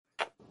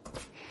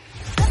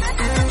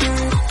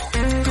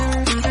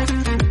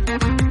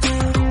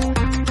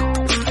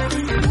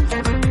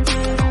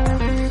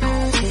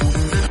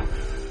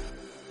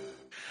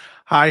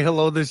Hi,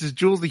 hello, this is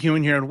Jules the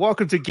Human here, and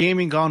welcome to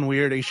Gaming Gone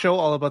Weird, a show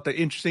all about the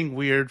interesting,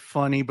 weird,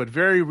 funny, but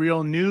very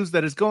real news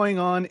that is going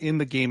on in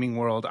the gaming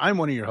world. I'm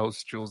one of your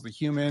hosts, Jules the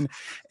Human,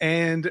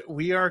 and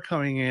we are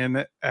coming in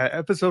at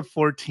episode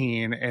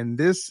 14, and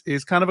this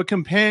is kind of a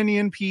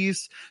companion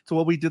piece to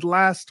what we did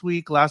last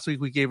week. Last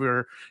week, we gave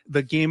her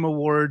the Game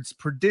Awards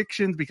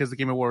predictions because the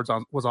Game Awards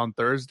was on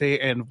Thursday,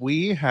 and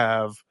we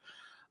have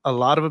a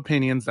lot of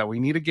opinions that we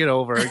need to get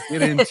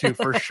into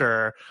for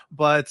sure.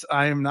 But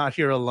I am not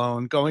here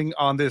alone. Going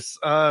on this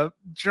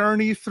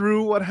journey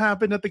through what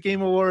happened at the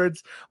Game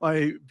Awards,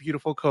 my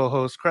beautiful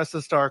co-host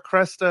Cresta Star.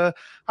 Cresta,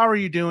 how are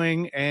you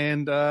doing?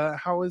 And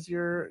how is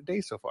your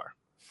day so far?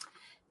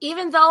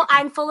 Even though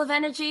I'm full of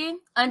energy,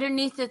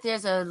 underneath it,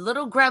 there's a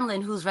little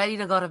gremlin who's ready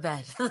to go to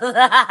bed.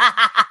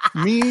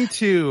 Me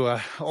too.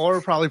 Or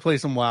probably play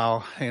some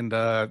WoW and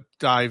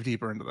dive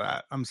deeper into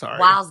that. I'm sorry.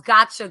 WoW's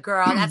gotcha,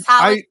 girl. That's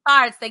how it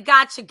starts. They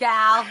gotcha,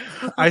 gal.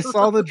 I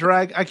saw the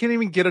drag. I can't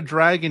even get a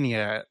dragon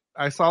yet.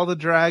 I saw the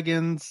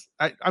dragons.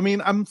 I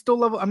mean, I'm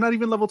not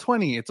even level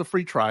 20. It's a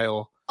free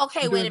trial.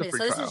 Okay, wait a minute.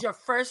 So this is your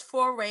first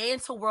foray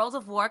into World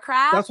of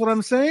Warcraft? That's what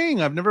I'm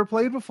saying. I've never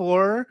played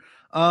before.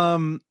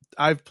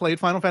 I've played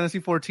Final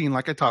Fantasy 14,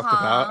 like I talked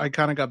about. I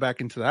kind of got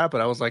back into that,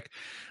 but I was like,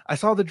 I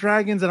saw the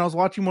dragons and I was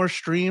watching more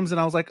streams and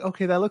I was like,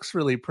 okay, that looks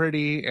really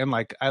pretty. And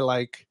like, I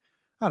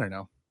don't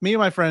know. Me and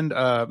my friend,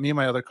 me and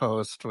my other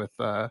co-host with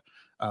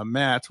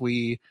Matt,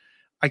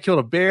 I killed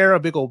a bear, a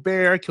big old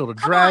bear, killed a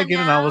dragon,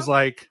 and I was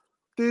like,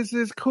 this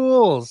is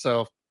cool.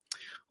 So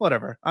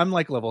whatever. I'm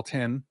like level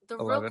 10. The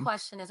 11. real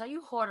question is, are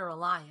you Horde or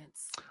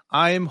Alliance?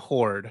 I am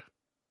Horde.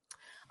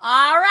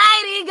 All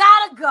righty,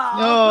 gotta go.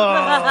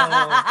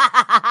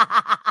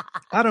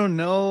 I don't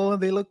know.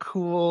 They look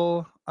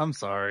cool. I'm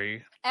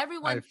sorry.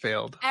 I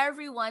failed.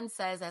 Everyone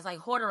says that's like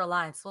Horde or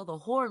Alliance. Well, the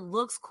Horde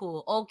looks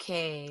cool.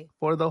 Okay.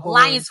 For the Horde.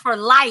 Alliance for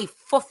life.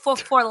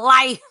 For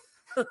life.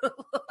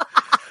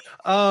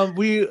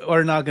 We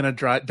are not going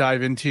to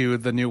dive into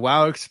the new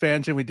WoW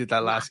expansion. We did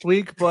that last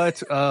week,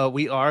 but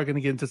we are going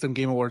to get into some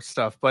Game Awards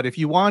stuff. But if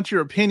you want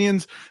your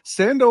opinions,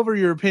 send over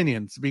your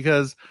opinions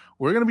because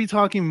we're going to be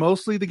talking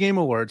mostly the Game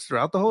Awards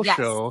throughout the whole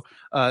show.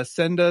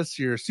 Send us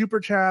your super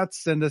chats.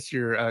 Send us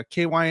your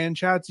KYN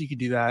chats. You can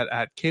do that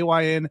at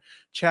kynchat.com.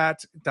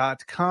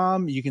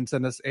 You can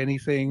send us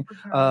anything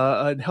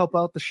and help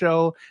out the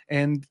show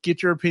and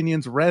get your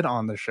opinions read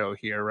on the show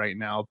here right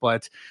now.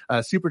 But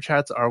super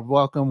chats are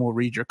welcome. We'll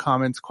read your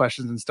comments,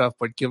 questions, and stuff,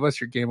 but give us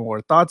your Game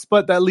Award thoughts.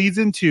 But that leads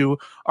into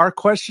our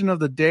question of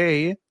the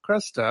day.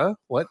 Cresta,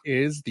 what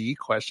is the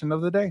question of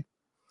the day?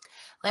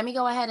 Let me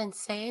go ahead and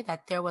say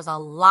that there was a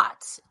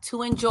lot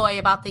to enjoy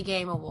about the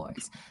Game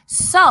Awards.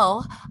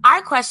 So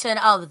our question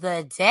of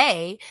the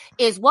day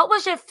is, what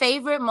was your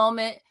favorite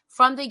moment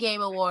from the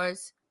Game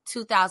Awards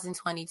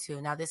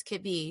 2022? Now, this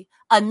could be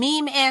a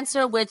meme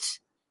answer, which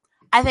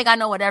I think I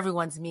know what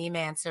everyone's meme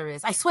answer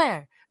is. I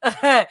swear. Or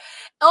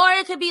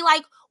it could be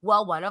like,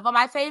 well, one of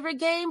my favorite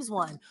games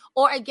won.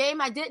 Or a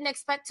game I didn't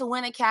expect to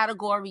win a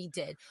category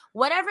did.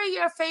 Whatever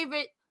your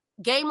favorite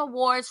Game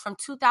Awards from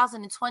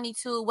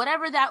 2022,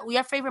 whatever that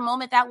your favorite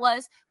moment that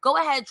was, go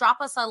ahead, drop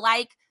us a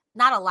like.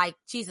 Not a like,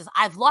 Jesus,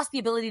 I've lost the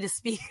ability to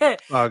speak. Go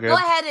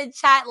ahead and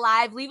chat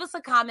live. Leave us a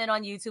comment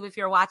on YouTube if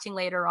you're watching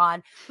later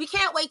on. We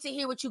can't wait to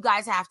hear what you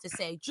guys have to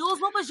say. Jules,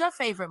 what was your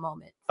favorite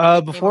moment?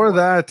 Before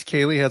that,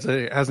 Kaylee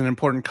has an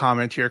important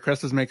comment here.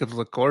 Cresta's makeup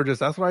look gorgeous.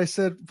 That's what I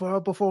said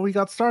before we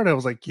got started. I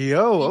was like,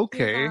 yo,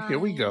 okay, here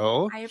we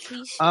go. I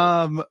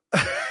appreciate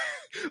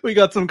we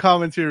got some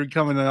comments here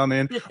coming on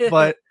in,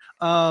 but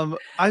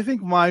I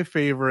think my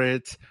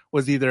favorite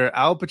was either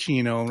Al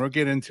Pacino, and we'll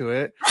get into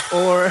it,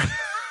 or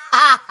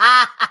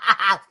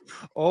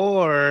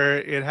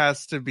it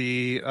has to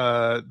be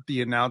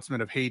the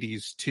announcement of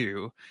Hades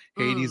 2.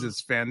 Hades is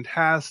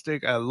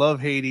fantastic. I love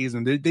Hades,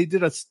 and they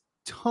did a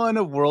ton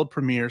of world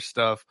premiere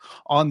stuff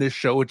on this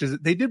show, which is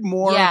they did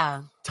more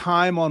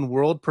time on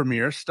world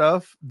premiere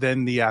stuff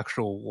than the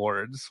actual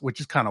awards, which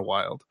is kind of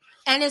wild.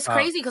 And it's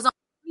crazy because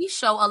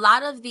show a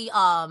lot of the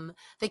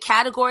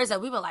categories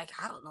that we were like,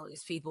 I don't know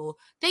these people,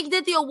 they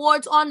did the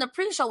awards on the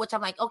pre-show, which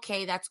I'm like,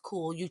 okay, that's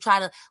cool. You try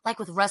to, like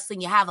with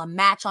wrestling, you have a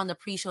match on the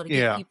pre-show to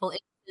get people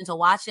into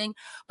watching,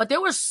 but there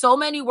were so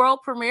many world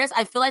premieres.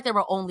 I feel like there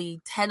were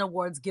only 10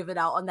 awards given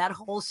out on that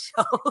whole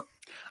show.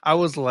 I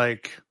was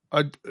like,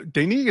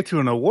 they need to get to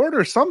an award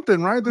or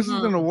something, right? This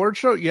is an award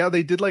show. Yeah,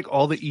 they did like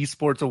all the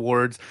esports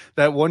awards.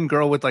 That one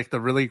girl with like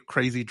the really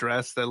crazy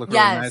dress that looked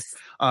really nice.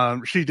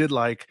 She did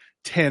like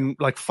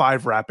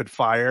 5 rapid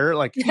fire,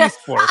 like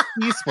esports.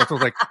 I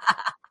was like,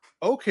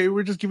 okay,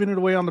 we're just giving it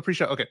away on the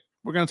pre-show. Okay,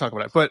 we're going to talk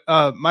about it. But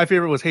my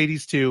favorite was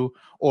Hades 2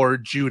 or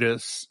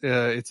Judas.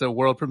 It's a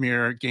world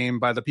premiere game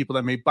by the people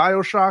that made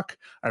BioShock.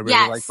 I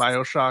really like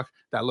BioShock.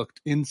 That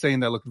looked insane.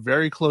 That looked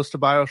very close to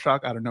BioShock.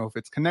 I don't know if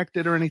it's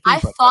connected or anything. I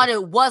thought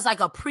it was like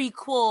a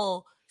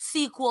prequel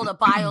sequel to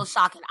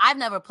BioShock, and I've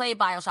never played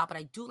BioShock, but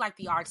I do like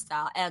the art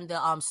style and the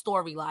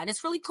storyline.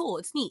 It's really cool.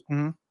 It's neat.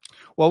 Mm-hmm.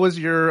 What was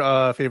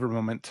your favorite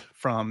moment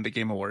from the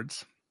Game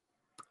Awards?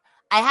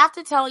 I have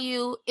to tell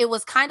you, it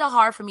was kind of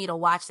hard for me to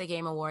watch the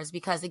Game Awards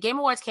because the Game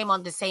Awards came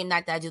on the same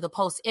night that I do the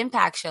Post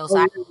Impact show. So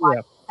I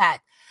watched that.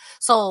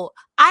 So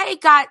I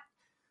got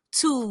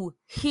to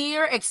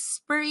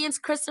experience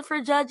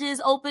Christopher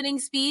Judge's opening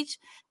speech.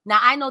 Now,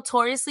 I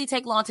notoriously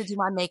take long to do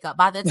my makeup.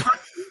 By the time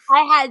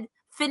I had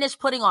finished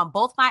putting on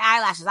both my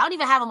eyelashes, I don't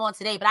even have them on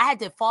today, but I had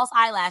did false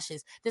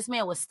eyelashes. This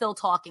man was still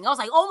talking. I was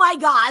like, oh my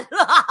God.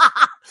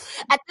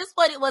 At this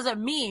point, it was a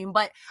meme,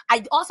 but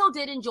I also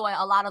did enjoy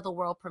a lot of the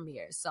world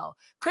premieres. So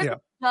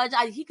Christopher Judge,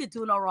 he could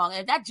do no wrong.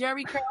 And that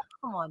Jerry Curl,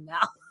 come on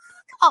now.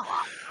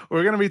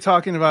 We're going to be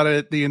talking about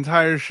it the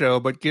entire show,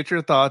 but get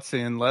your thoughts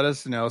in. Let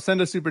us know.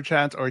 Send us super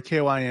chats or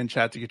KYN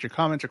chat to get your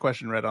comments or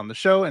question read on the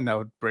show, and that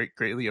would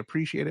greatly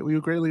appreciate it. We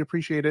would greatly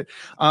appreciate it.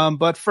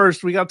 But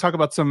first, we got to talk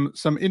about some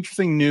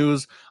interesting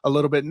news a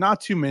little bit.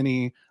 Not too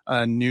many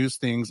news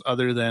things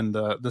other than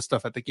the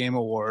stuff at the Game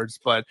Awards,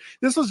 but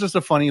this was just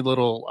a funny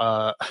little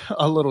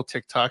a little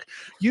TikTok.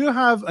 You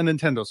have a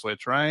Nintendo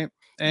Switch, right?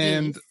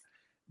 And yes.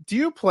 Do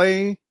you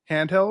play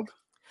handheld?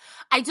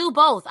 I do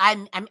both.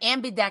 I'm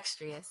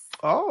ambidextrous.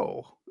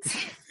 Oh.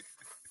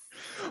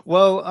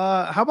 Well,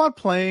 how about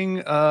playing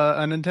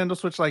a Nintendo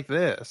Switch like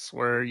this,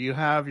 where you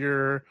have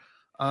your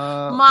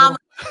mom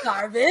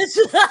garbage?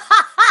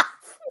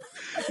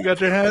 You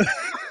got your hand.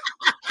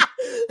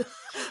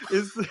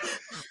 Is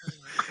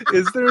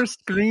there a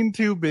screen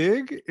too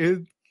big?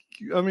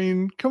 I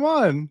mean, come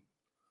on.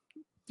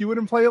 You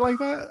wouldn't play it like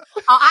that?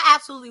 Oh, I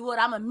absolutely would.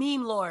 I'm a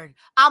meme lord.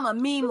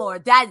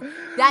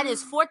 That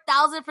is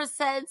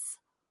 4,000%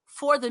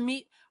 for the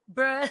meme.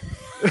 Bruh,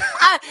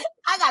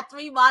 I got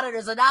 3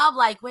 monitors, and now I'm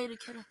like, wait,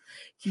 can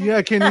you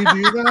do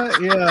that?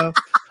 Yeah.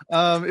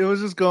 It was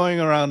just going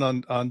around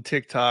on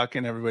TikTok,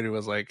 and everybody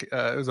was like,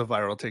 it was a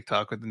viral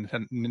TikTok with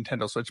the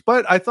Nintendo Switch.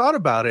 But I thought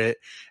about it,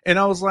 and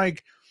I was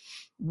like,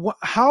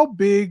 how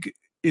big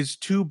is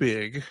too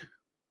big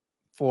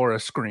for a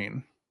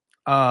screen?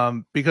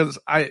 Because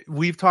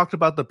we've talked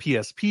about the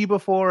PSP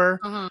before.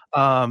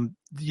 Mm-hmm.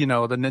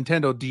 The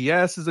Nintendo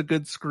DS is a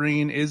good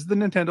screen. Is the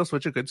Nintendo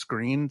Switch a good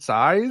screen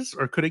size,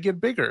 or could it get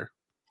bigger?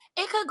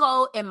 It could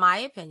go, in my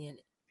opinion,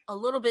 a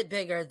little bit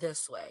bigger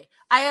this way.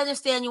 I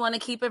understand you want to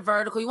keep it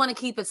vertical. You want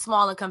to keep it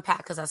small and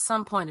compact because at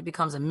some point it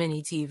becomes a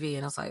mini TV.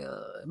 And it's like,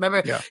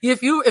 remember,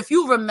 if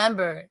you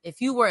remember,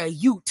 if you were a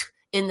Ute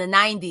in the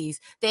 90s,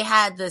 they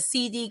had the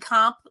CD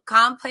comp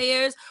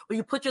players where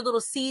you put your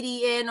little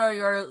CD in or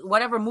your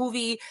whatever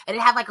movie, and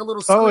it had like a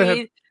little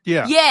screen.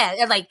 Yeah.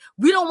 And like,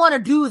 we don't want to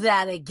do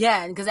that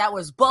again because that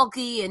was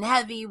bulky and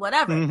heavy,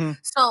 whatever. Mm-hmm.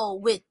 So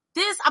with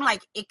this, I'm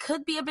like, it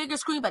could be a bigger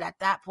screen, but at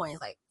that point,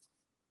 it's like,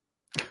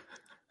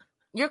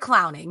 you're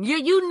clowning.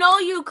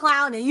 You're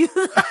clowning.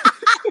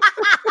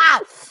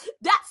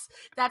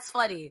 That's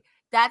funny.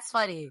 That's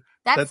funny.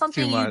 That's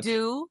something you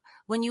do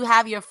when you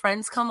have your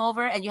friends come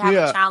over and you have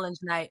a challenge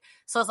night.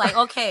 So it's like,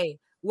 okay,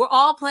 we're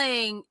all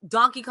playing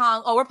Donkey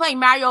Kong. Oh, we're playing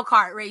Mario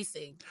Kart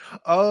Racing.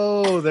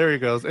 Oh, there he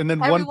goes. And then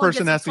one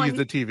person has to use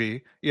the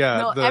TV.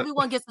 Yeah. No,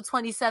 everyone gets the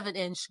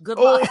 27-inch. Good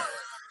luck.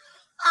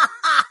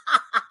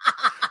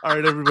 All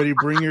right, everybody,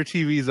 bring your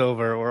TVs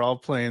over. We're all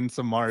playing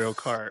some Mario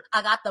Kart.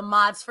 I got the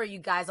mods for you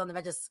guys on the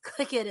bed. Just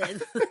click it in.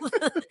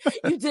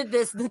 You did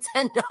this,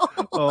 Nintendo.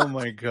 Oh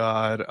my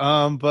God.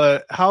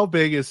 But how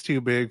big is too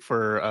big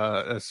for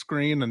a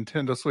screen,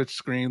 Nintendo Switch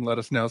screen? Let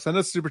us know. Send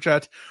us a super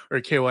chat or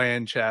a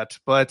KYN chat.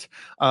 But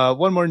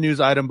one more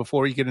news item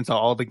before we get into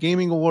all the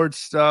gaming awards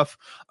stuff.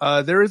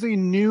 There is a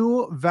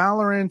new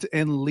Valorant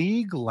and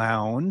League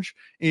lounge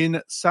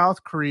in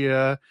South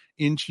Korea,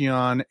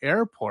 Incheon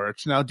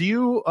Airport. Now,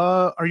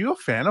 are you a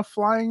fan of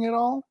flying at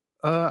all?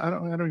 I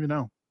don't even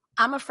know.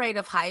 I'm afraid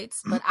of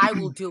heights, but I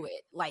will do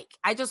it. Like,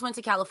 I just went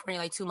to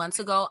California like 2 months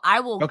ago. I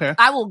will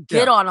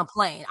get on a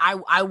plane.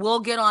 I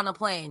will get on a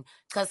plane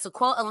because to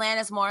quote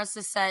Alanis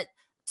Morissette,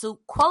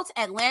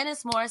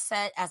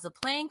 as the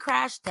plane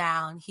crashed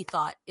down, he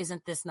thought,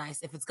 "Isn't this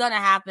nice? If it's gonna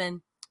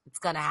happen, it's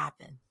gonna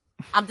happen."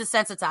 I'm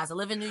desensitized. I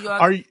live in New York.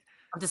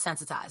 I'm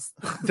desensitized.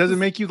 Does it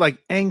make you like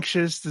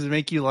anxious? Does it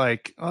make you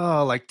like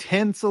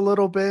tense a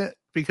little bit?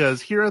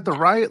 Because here at the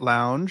Riot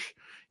Lounge,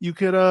 you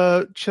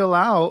could chill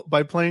out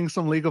by playing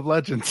some League of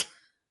Legends.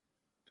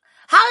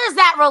 How is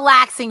that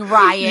relaxing,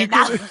 Riot?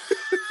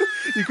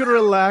 You could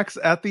relax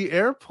at the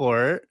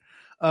airport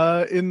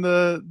in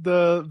the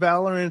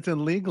Valorant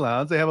and League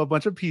Lounge. They have a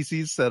bunch of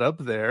PCs set up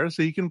there,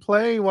 so you can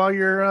play while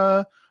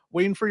you're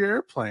waiting for your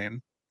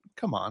airplane.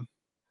 Come on.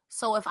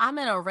 So if I'm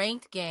in a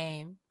ranked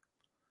game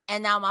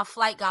and now my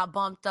flight got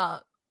bumped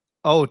up.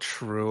 Oh,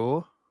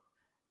 true.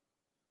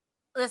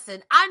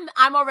 Listen,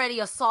 I'm already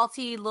a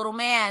salty little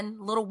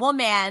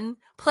woman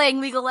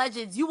playing League of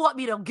Legends. You want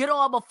me to get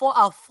on before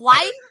a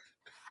flight?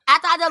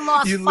 After I done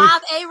lost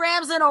 5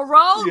 ARAMs in a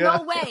row? Yeah.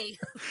 No way.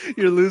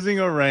 You're losing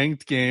a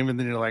ranked game, and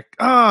then you're like,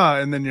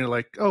 and then you're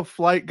like, oh,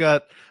 flight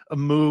got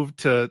moved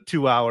to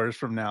 2 hours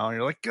from now. And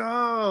you're like,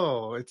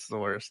 oh, it's the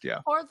worst,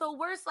 yeah. Or the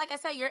worst, like I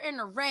said, you're in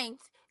a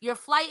ranked, your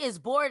flight is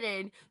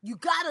boarded, you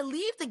gotta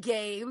leave the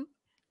game,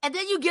 and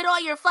then you get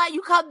on your flight,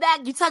 you come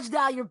back, you touch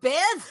down, you're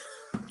banned.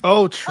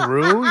 Oh,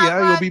 true.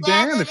 Yeah, you'll be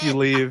banned if you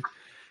leave.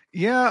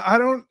 Yeah, I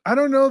don't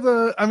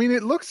know I mean,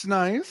 it looks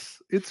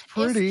nice. It's It's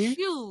pretty.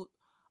 cute,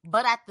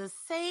 but at the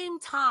same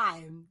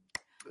time,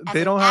 as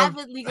They an don't have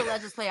avid League of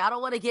Legends player, I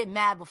don't want to get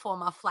mad before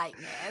my flight,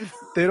 man.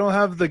 they don't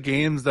have the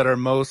games that are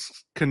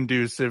most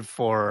conducive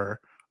for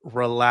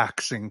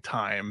relaxing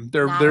time. Not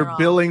They're at all.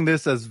 billing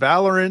this as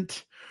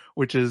Valorant,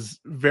 which is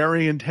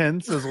very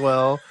intense as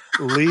well.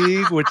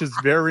 League, which is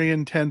very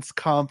intense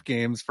comp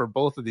games for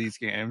both of these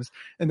games.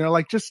 And they're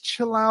like, just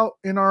chill out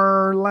in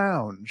our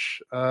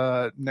lounge,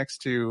 next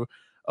to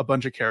a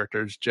bunch of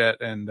characters, Jet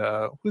and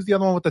who's the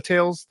other one with the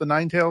tails, the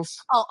nine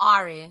tails? Oh,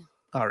 Ari.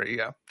 Ari,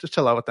 yeah. Just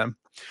chill out with them.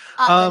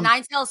 The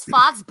Ninetales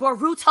Fox,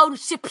 Boruto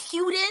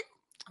Shippuden.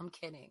 I'm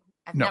kidding.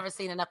 I've No. never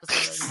seen an episode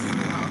of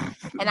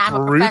Boruto. And I'm a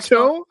Boruto?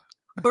 professional.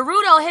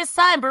 Boruto, his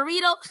son,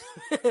 Burrito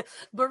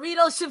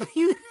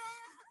Shippuden.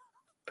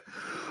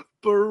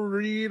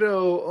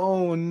 Burrito.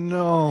 Oh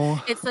no.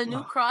 It's a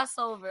new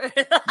crossover.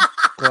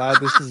 Glad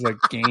this is a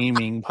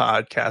gaming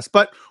podcast.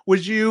 But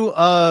would you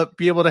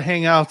be able to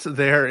hang out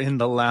there in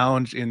the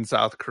lounge in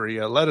South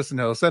Korea? Let us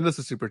know. Send us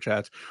a super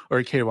chat or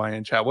a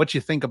KYN chat. What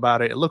you think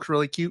about it? It looks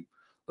really cute.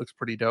 Looks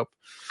pretty dope.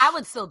 I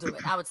would still do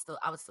it. I would still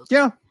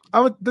Yeah.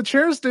 The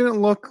chairs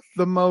didn't look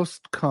the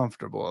most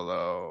comfortable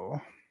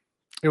though.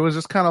 It was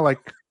just kind of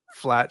like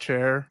flat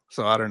chair.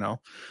 So I don't know.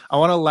 I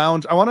want a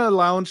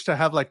lounge to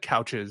have like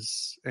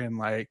couches and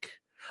like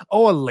a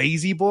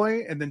lazy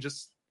boy, and then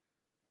just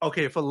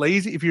okay,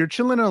 if you're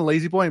chilling in a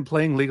lazy boy and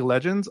playing League of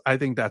Legends, I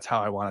think that's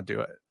how I want to do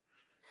it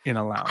in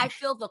a lounge. I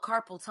feel the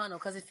carpal tunnel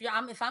because if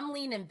I'm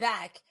leaning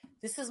back,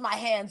 this is my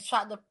hands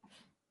trying to.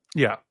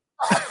 Yeah.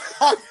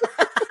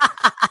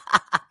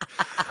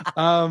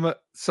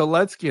 So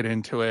let's get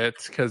into it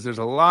because there's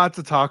a lot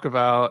to talk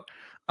about.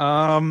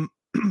 And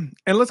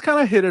let's kind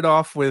of hit it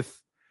off with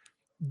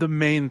the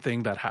main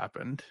thing that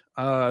happened.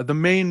 The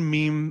main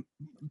meme.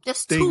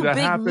 There's thing two that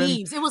big happened.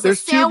 memes. It was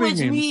There's a sandwich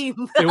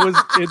meme. It was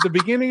at the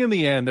beginning and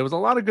the end. There was a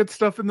lot of good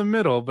stuff in the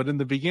middle, but in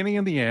the beginning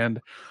and the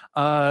end,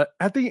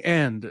 at the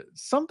end,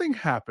 something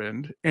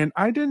happened, and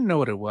I didn't know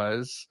what it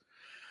was.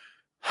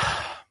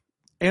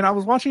 And I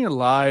was watching it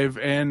live,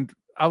 and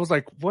I was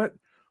like, "What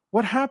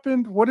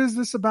happened? What is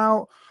this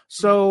about?"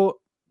 So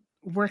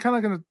we're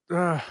kind of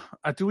gonna.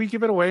 Do we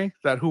give it away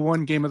that who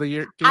won Game of the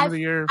Year?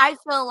 I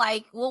feel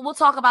like we'll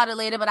talk about it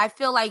later, but I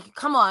feel like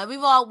come on, we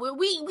know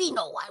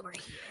why we're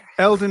here.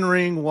 Elden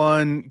Ring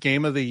won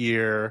Game of the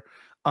Year.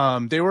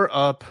 They were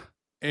up,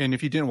 and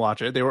if you didn't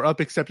watch it, they were up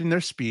accepting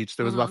their speech.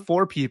 There was about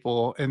 4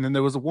 people, and then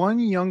there was one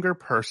younger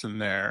person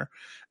there.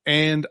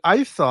 And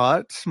I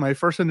thought, my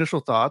first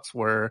initial thoughts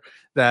were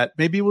that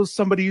maybe it was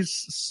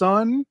somebody's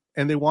son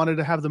and they wanted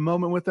to have the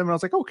moment with them. And I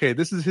was like, okay,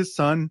 this is his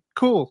son.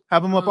 Cool.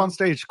 Have him up on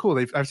stage.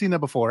 Cool. I've seen that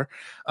before.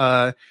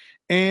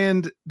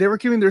 And they were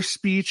giving their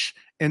speech,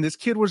 and this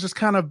kid was just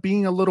kind of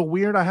being a little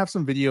weird. I have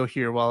some video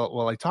here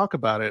while I talk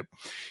about it.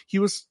 He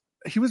was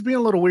being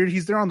a little weird.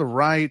 He's there on the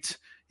right.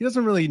 He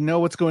doesn't really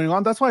know what's going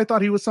on. That's why I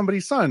thought he was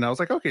somebody's son. I was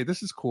like, okay,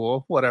 this is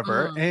cool,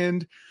 whatever.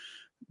 And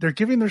they're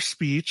giving their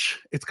speech.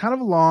 It's kind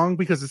of long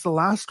because it's the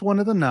last one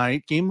of the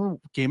night, game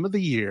of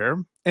the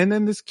year. And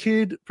then this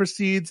kid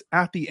proceeds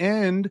at the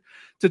end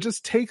to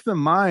just take the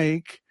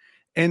mic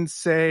and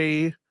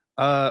say,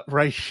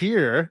 right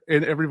here.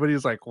 And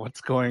everybody's like,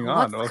 what's going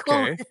on?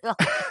 Okay.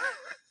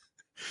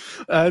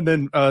 And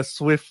then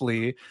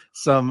swiftly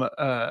some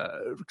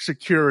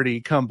security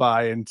come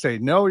by and say,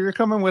 no, you're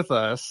coming with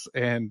us.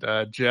 And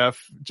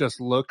Jeff just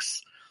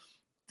looks,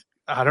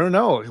 I don't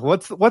know.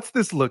 What's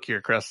this look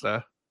here,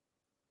 Cresta?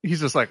 He's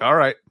just like, all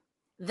right.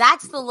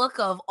 That's the look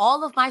of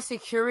all of my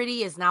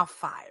security is now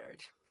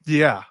fired.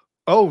 Yeah.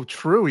 Oh,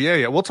 true.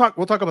 Yeah. We'll talk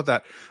about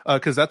that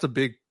because that's a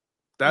big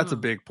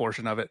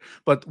portion of it.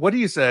 But what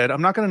he said,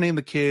 I'm not going to name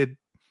the kid.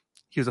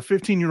 He was a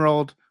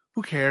 15-year-old.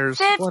 Who cares?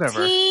 15, whatever.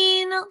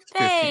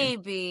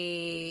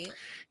 Baby. 15.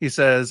 He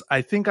says,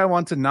 I think I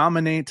want to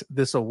nominate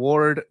this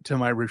award to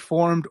my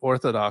Reformed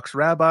Orthodox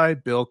Rabbi,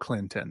 Bill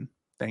Clinton.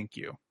 Thank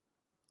you.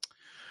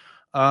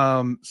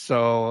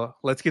 So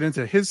let's get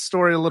into his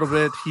story a little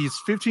bit. He's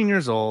 15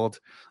 years old.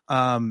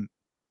 I'm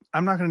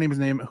not going to name his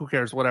name. Who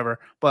cares? Whatever.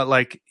 But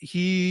like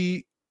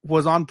he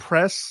was on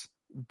press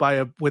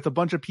with a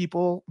bunch of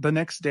people the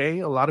next day.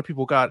 A lot of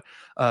people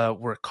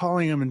were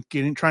calling him and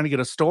trying to get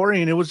a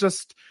story. And it was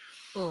just,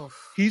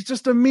 he's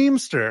just a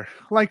memester.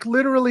 Like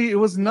literally it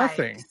was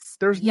nothing. Yikes.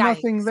 There's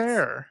nothing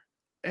there.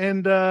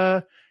 And,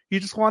 he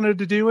just wanted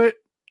to do it.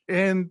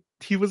 And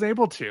he was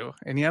able to,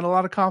 and he had a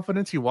lot of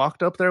confidence. He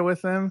walked up there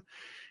with him,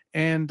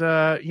 and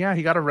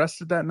he got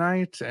arrested that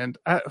night. And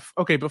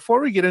okay,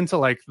 before we get into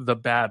like the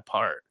bad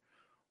part,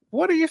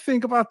 what do you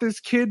think about this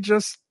kid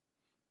just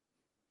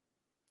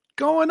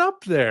going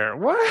up there?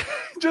 What?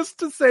 Just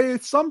to say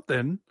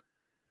something?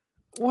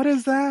 What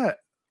is that?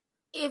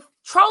 If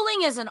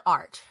trolling is an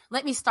art,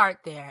 let me start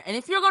there. And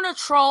if you're gonna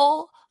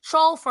troll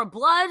for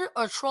blood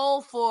or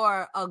troll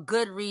for a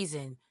good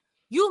reason,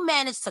 you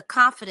manage to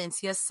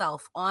confidence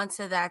yourself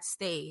onto that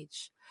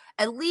stage.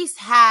 At least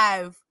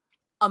have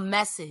a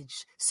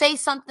message. Say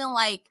something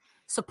like,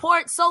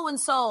 support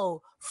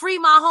so-and-so, free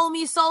my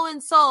homie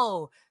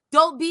so-and-so,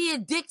 don't be a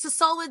dick to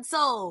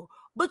so-and-so.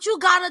 But you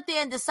got up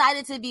there and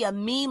decided to be a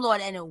meme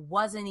lord, and it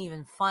wasn't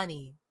even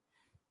funny.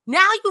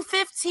 Now you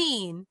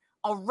 15,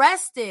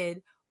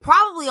 arrested,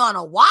 probably on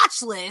a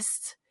watch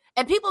list,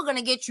 and people are going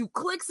to get you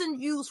clicks and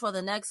views for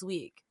the next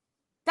week.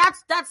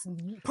 That's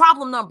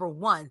problem number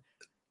one.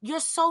 You're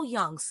so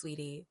young,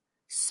 sweetie.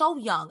 So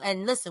young.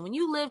 And listen, when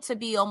you live to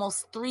be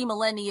almost 3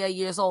 millennia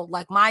years old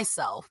like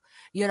myself,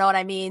 you know what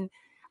I mean?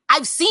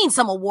 I've seen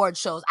some award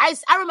shows. I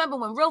remember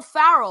when Will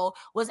Ferrell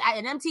was at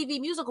an MTV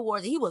Music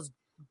Awards, he was,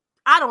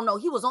 I don't know,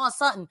 he was on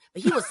something,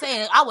 but he was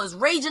saying, I was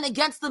raging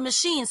against the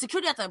machine.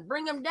 Security had to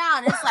bring him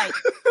down. And it's like,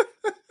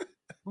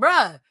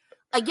 bruh,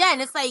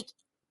 again, it's like,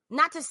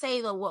 not to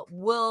say that what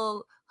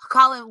Will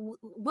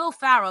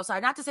Ferrell,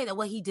 sorry, not to say that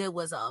what he did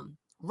was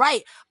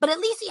right, but at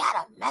least he had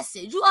a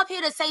message. You up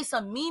here to say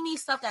some memey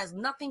stuff that has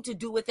nothing to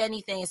do with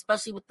anything,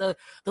 especially with the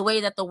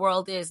way that the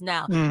world is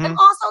now. Mm-hmm. And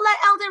also let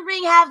Elden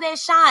Ring have their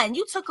shine.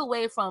 You took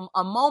away from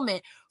a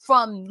moment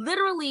from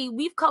literally,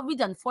 we've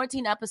done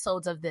 14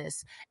 episodes of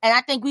this, and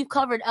I think we've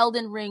covered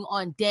Elden Ring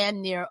on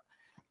damn near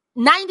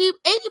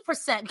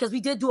 80%, because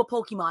we did do a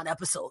Pokemon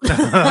episode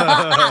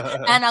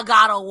and a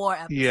God of War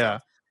episode. Yeah.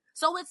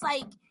 So it's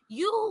like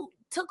you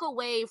took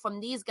away from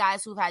these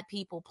guys who've had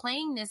people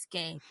playing this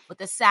game with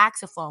the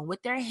saxophone,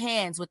 with their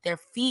hands, with their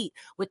feet,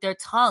 with their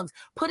tongues,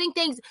 putting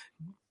things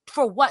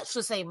for what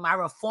should say my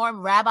reformed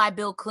Rabbi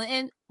Bill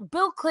Clinton.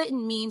 Bill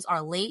Clinton memes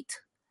are late.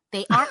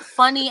 They aren't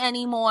funny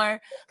anymore.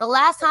 The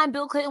last time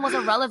Bill Clinton was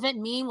a relevant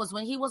meme was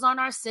when he was on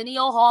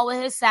Arsenio Hall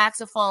with his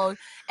saxophone.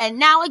 And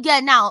now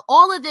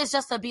all of this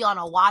just to be on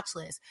a watch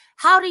list.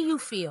 How do you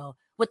feel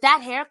with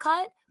that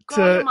haircut?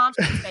 Girl, your mom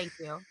should thank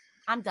you.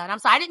 I'm done. I'm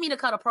sorry. I didn't mean to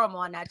cut a promo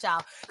on that,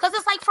 child. Because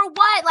it's like, for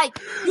what? Like,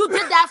 you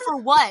did that for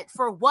what?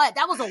 For what?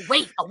 That was a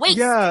waste.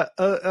 Yeah,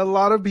 a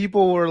lot of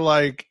people were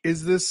like,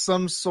 is this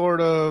some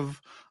sort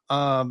of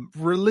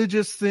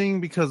religious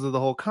thing because of the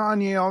whole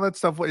Kanye, all that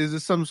stuff? Is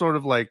this some sort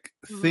of like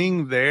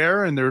thing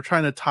there? And they were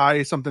trying to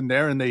tie something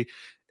there. And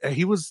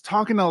he was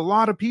talking to a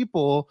lot of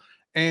people,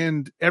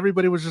 and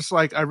everybody was just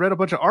like, I read a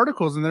bunch of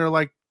articles, and they're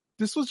like,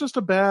 this was just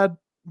a bad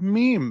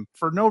meme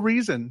for no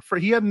reason.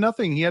 He had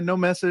nothing. He had no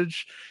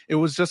message. It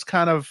was just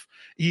kind of,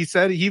 he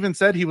even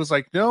said he was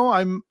like, no,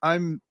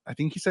 I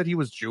think he said he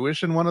was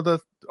Jewish in one of the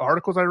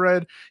articles I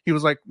read. He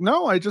was like,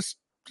 no, I just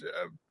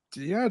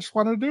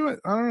wanted to do it.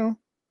 I don't know.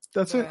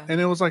 That's it. And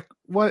it was like,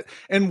 what?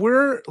 And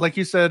we're, like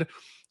you said,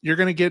 you're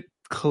going to get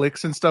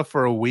clicks and stuff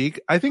for a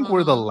week. I think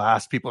we're the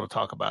last people to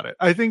talk about it.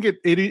 I think it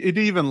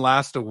even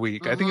last a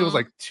week. I think it was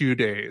like 2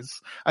 days.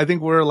 I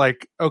think we're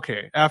like,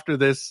 okay, after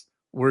this,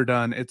 we're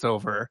done. It's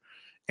over.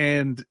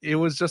 And it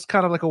was just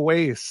kind of like a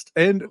waste.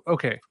 And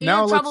okay, you're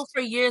now in trouble for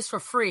years for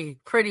free,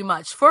 pretty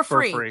much for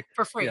free.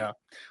 Yeah.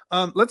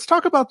 Let's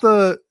talk about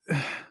we're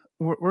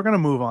going to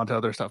move on to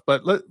other stuff,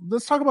 but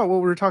let's talk about what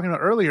we were talking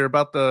about earlier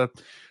about the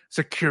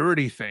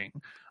security thing.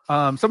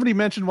 Somebody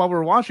mentioned while we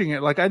were watching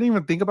it, like, I didn't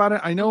even think about it.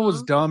 I know it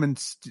was dumb and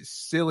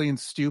silly and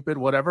stupid,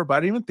 whatever, but I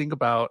didn't even think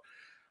about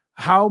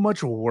how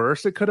much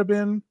worse it could have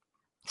been.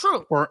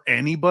 True. For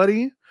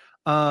anybody.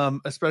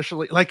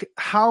 Especially like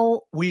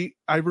how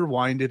I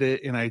rewinded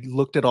it and I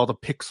looked at all the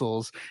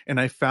pixels and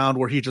I found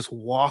where he just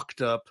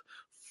walked up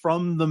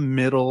from the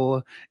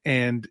middle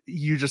and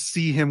you just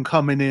see him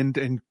coming in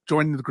and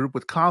joining the group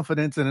with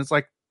confidence. And it's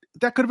like,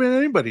 that could have been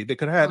anybody. They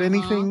could have had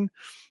anything,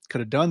 could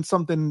have done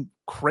something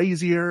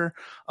crazier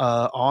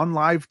on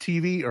live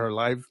TV or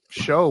live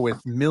show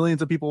with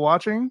millions of people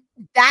watching.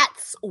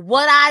 That's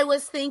what I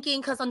was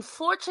thinking, because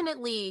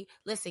unfortunately,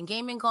 listen,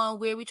 Gaming Gone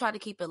Weird, we try to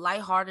keep it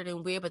lighthearted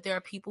and weird, but there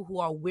are people who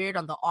are weird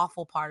on the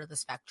awful part of the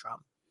spectrum.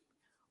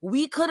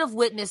 We could have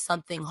witnessed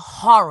something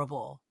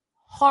horrible,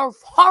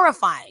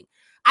 horrifying.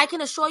 I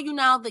can assure you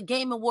now the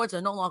Game Awards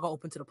are no longer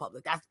open to the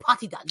public. That's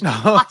party done.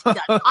 Party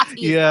done.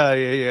 Party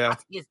yeah.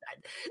 Party is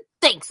done.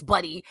 Thanks,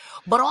 buddy.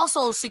 But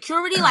also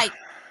security, like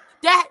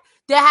that.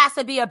 There has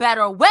to be a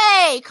better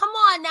way. Come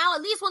on now.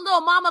 At least when Lil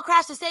Mama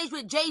crashed the stage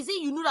with Jay-Z,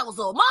 you knew that was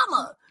Lil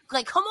Mama.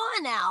 Like, come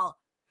on now.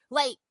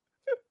 Like,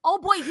 oh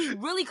boy, he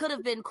really could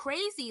have been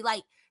crazy.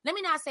 Like, let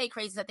me not say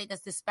crazy. I think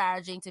that's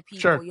disparaging to people.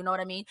 Sure. You know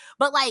what I mean?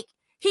 But like,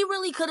 he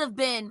really could have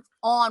been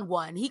on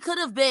one. He could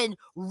have been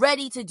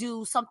ready to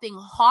do something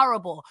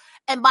horrible.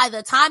 And by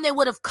the time they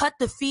would have cut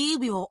the feed,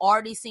 we have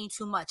already seen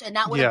too much. And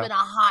that would have been a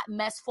hot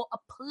mess for a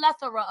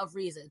plethora of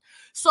reasons.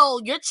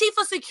 So your chief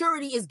of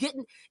security is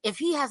if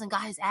he hasn't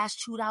got his ass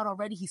chewed out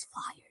already, he's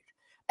fired.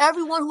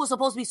 Everyone who was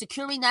supposed to be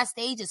securing that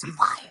stage is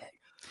fired.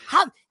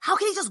 How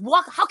can he just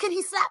walk? How can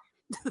he slap?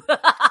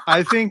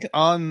 I think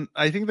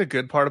the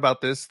good part about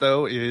this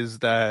though is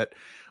that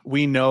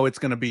we know it's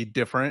going to be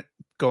different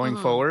going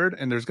forward,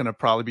 and there's going to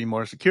probably be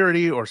more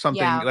security or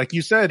something, like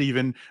you said,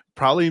 even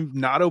probably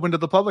not open to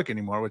the public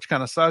anymore, which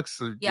kind of sucks.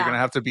 So you're going to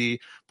have to be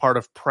part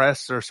of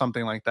press or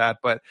something like that.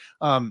 But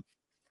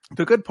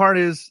the good part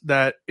is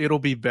that it'll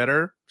be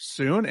better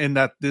soon, and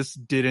that this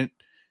didn't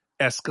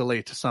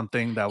escalate to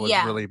something that was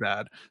really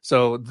bad.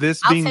 So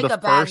this being the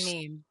first,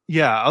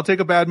 I'll take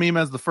a bad meme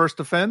as the first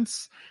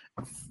offense,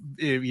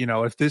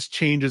 if this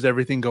changes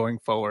everything going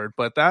forward.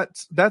 But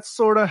that's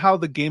sort of how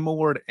the Game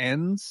Award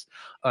ends.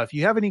 If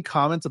you have any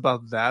comments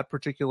about that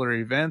particular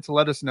event,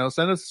 let us know.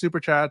 Send us a super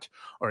chat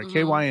or a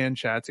KYN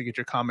chat to get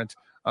your comment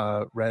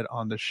read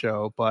on the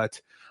show.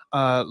 But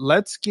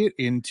let's get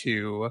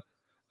into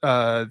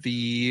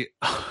the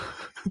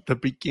the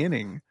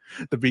beginning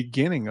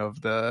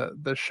of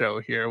the show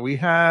here. We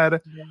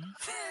had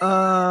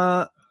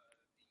the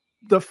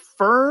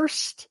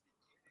first.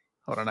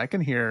 Hold on, I can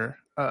hear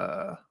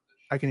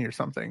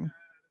something.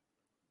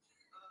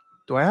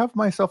 Do I have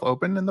myself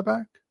open in the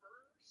back?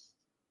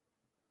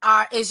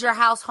 Is your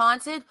house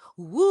haunted?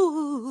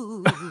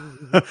 Woo.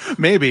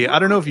 Maybe. I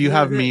don't know if you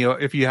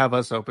have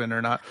us open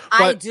or not.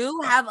 But I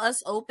do have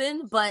us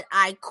open, but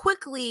I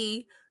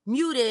quickly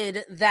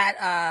muted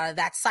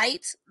that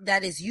site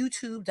that is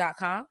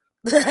youtube.com.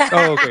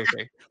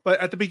 Okay. But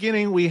at the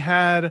beginning we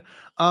had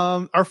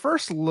our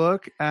first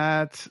look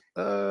at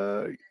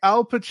Al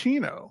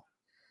Pacino.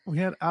 We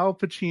had Al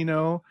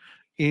Pacino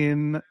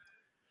in.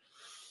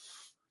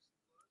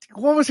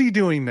 What was he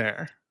doing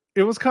there?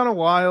 It was kind of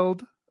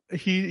wild.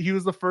 He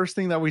was the first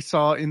thing that we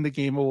saw in the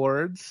Game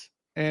Awards,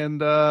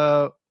 and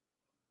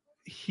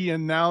he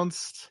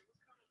announced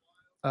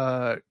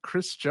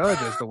Chris Judge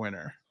as the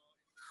winner.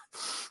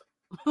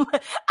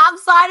 I'm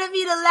sorry to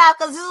be to laugh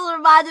because this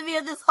reminded me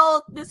of this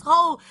whole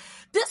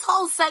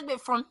segment,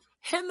 from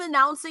him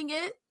announcing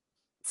it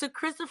to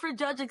Christopher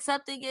Judge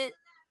accepting it,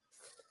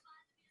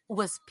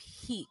 was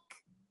peak.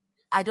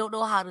 I don't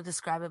know how to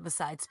describe it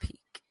besides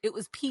peak. It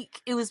was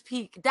peak.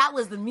 That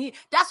was the meme.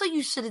 That's what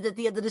you should have did at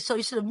the end of the show.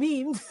 You should have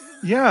memed.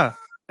 Yeah.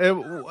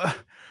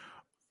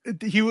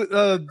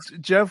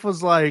 Jeff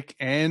was like,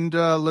 and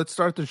let's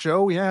start the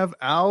show. We have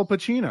Al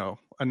Pacino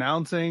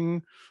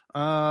announcing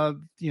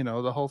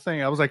the whole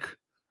thing. I was like,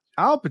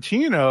 Al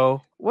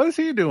Pacino, what is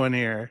he doing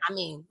here? I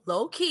mean,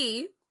 low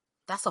key,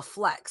 that's a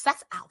flex.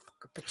 That's Al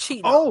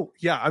Pacino. Oh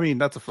yeah, I mean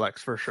that's a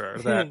flex for sure.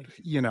 That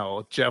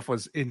Jeff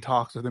was in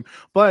talks with him,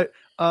 but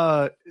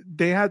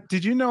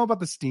did you know about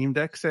the Steam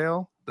Deck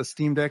sale, the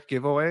Steam Deck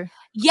giveaway?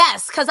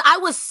 Yes, because I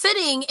was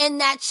sitting in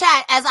that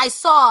chat as I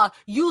saw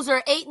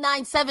user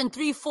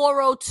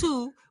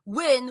 8973402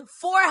 win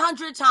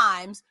 400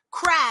 times,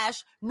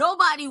 crash,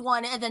 nobody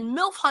won it, and then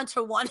MILF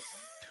Hunter won.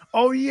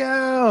 Oh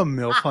yeah,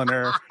 MILF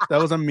Hunter.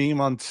 That was a meme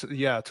on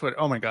Twitter.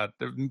 Oh my god,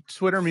 the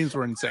Twitter memes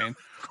were insane.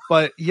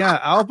 But yeah,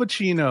 Al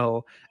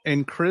Pacino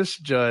and Chris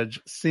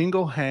Judge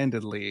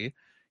single-handedly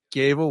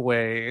gave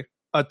away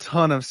a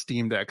ton of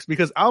Steam Decks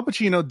because Al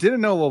Pacino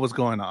didn't know what was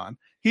going on.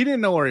 He didn't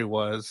know where he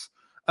was,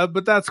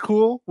 but that's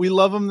cool. We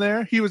love him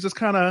there. He was just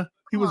he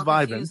was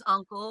vibing. Confused,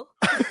 uncle.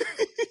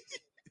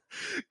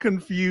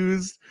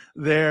 Confused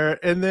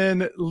there, and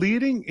then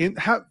leading in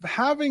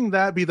having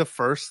that be the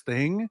first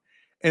thing.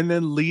 And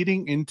then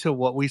leading into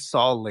what we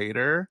saw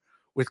later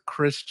with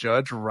Chris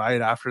Judge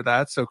right after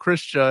that. So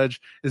Chris Judge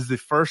is the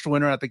first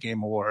winner at the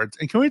Game Awards.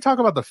 And can we talk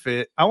about the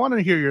fit? I want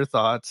to hear your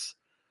thoughts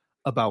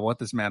about what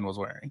this man was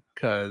wearing,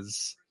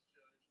 because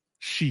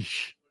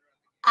sheesh.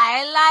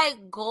 I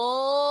like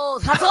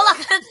gold. That's all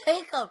I can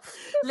think of.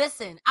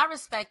 Listen, I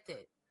respect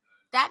it.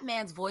 That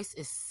man's voice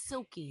is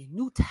silky.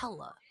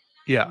 Nutella.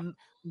 Yeah.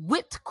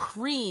 Whipped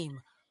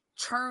cream.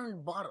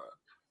 Churned butter.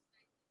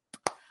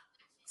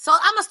 So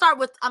I'm gonna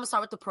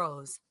start with the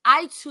pros.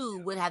 I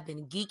too would have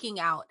been geeking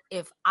out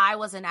if I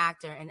was an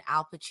actor and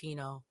Al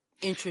Pacino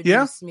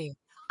introduced me.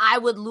 I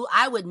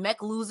would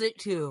mech lose it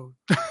too.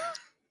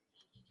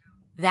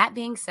 That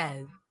being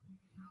said,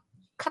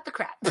 cut the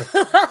crap.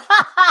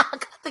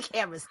 Cut the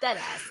cameras, dead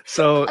ass.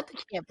 So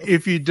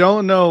if you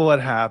don't know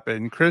what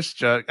happened,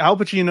 Al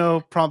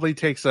Pacino probably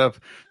takes up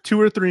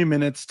 2 or 3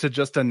 minutes to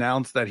just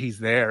announce that he's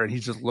there, and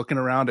he's just looking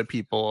around at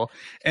people.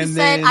 And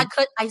I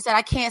said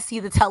I can't see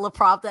the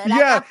teleprompter. And at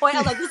that point, I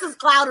was like, this is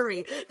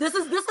cloudery. This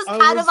is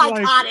kind of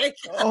iconic.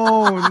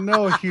 Oh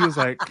no, he was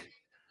like,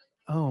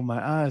 oh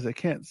my eyes, I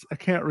can't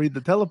read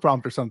the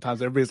teleprompter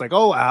sometimes. Everybody's like,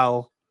 oh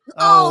Al.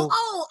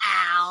 Oh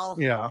Al.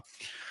 Yeah.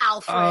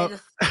 Alfred.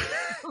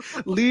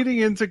 Leading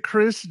into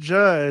Chris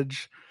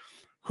Judge,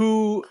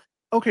 who,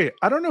 okay,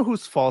 I don't know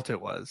whose fault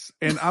it was,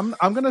 and I'm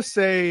gonna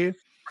say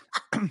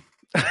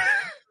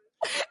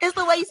it's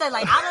the way you said,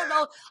 like, I don't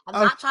know.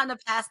 I'm not trying to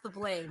pass the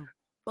blame,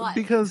 but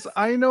because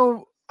I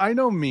know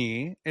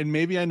me, and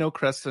maybe I know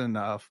Cresta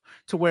enough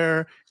to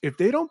where if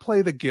they don't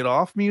play the Get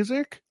Off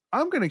music,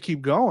 I'm gonna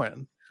keep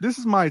going. This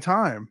is my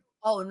time.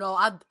 Oh no,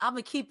 I'm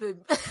gonna keep it.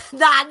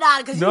 Nah.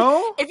 Because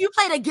if you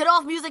play the Get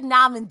Off music,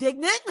 now I'm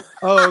indignant.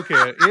 Oh,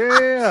 okay,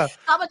 yeah.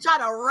 I'm gonna try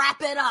to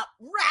wrap it up.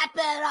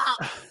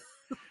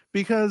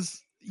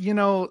 Because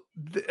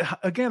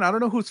again, I don't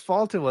know whose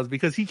fault it was,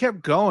 because he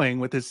kept going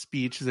with his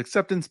speech, his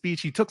acceptance speech.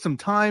 He took some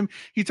time.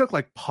 He took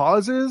like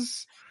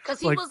pauses.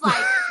 Because he was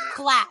like,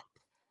 clap.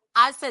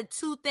 I said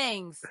 2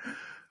 things.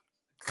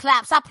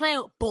 Clap. Stop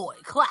playing, boy.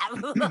 Clap.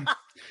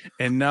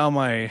 And now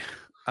I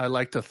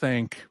like to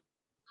thank.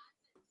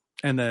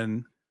 And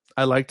then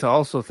I like to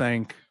also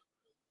thank,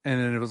 and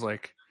then it was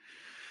like,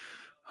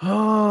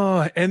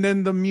 Oh, and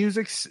then the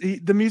music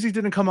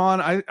didn't come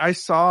on. I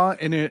saw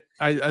in it.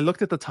 I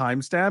looked at the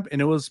timestamp,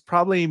 and it was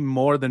probably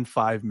more than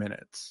 5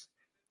 minutes.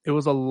 It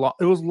was a lot.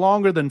 It was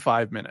longer than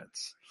 5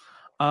 minutes.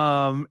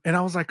 And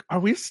I was like, are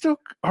we still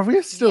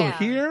Yeah.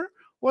 here?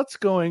 What's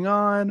going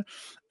on?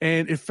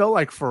 And it felt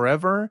like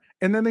forever.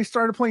 And then they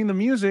started playing the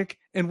music,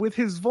 and with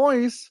his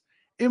voice,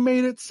 it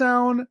made it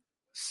sound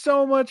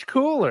so much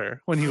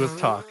cooler when he was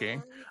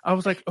talking. I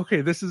was like,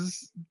 okay, this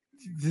is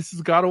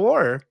God of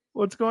War.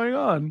 What's going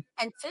on?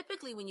 And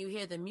typically, when you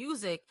hear the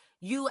music,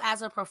 you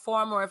as a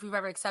performer, if you've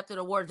ever accepted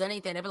awards or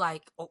anything, they'd be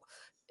like, "Oh,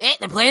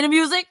 they're playing the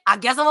music. I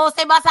guess I'm gonna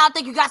say my side.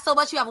 Thank you guys so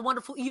much. You have a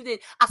wonderful evening.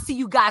 I'll see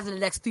you guys in the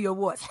next 3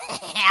 awards.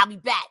 I'll be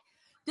back."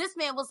 This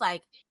man was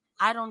like,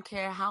 "I don't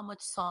care how much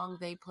song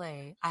they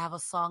play. I have a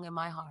song in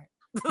my heart."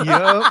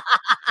 Yep.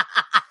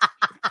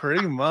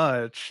 Pretty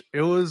much.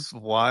 It was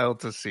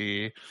wild to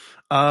see.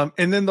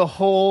 And then the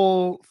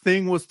whole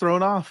thing was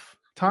thrown off.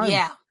 Time.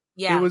 Yeah.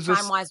 It was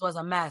just time-wise was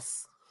a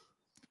mess.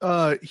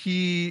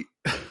 he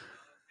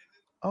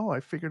oh, I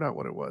figured out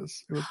what it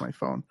was. It was my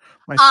phone.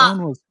 My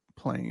phone was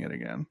playing it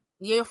again.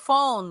 Your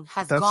phone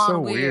has That's gone so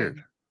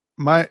weird.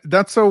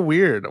 That's so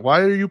weird.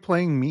 Why are you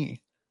playing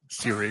me,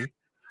 Siri?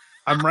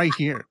 I'm right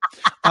here.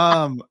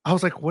 I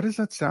was like, what is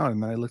that sound?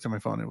 And then I looked at my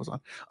phone and it was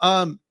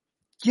on.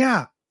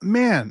 Yeah,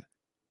 man,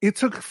 it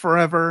took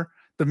forever.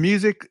 The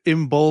music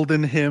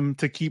emboldened him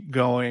to keep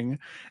going.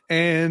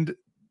 And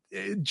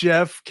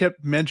Jeff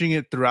kept mentioning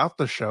it throughout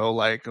the show,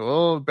 like,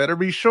 oh, better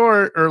be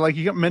short. Or like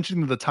he kept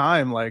mentioning the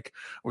time, like,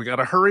 we got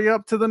to hurry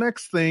up to the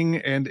next thing.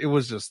 And it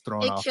was just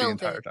thrown off the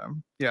entire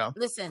time. Yeah.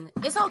 Listen,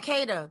 it's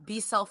okay to be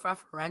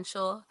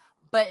self-referential,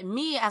 but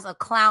me as a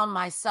clown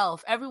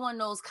myself, everyone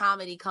knows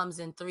comedy comes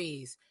in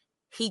threes.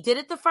 He did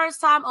it the first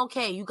time.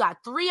 Okay, you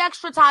got 3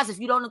 extra times. If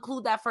you don't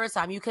include that first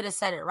time, you could have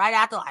said it right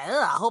after. Like,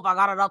 I hope I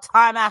got enough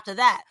time after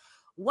that.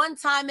 One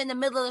time in the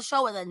middle of the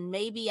show, and then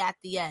maybe at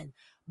the end.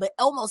 But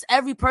almost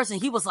every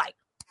person, he was like.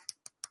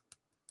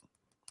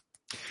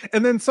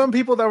 And then some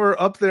people that were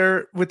up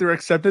there with their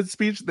acceptance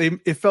speech,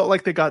 it felt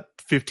like they got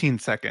 15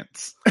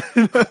 seconds.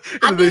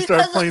 And they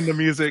start playing the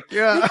music.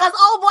 Yeah. Because,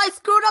 oh boy,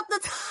 screwed up the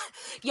time.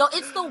 Yo,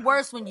 it's the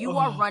worst when you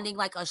are running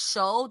like a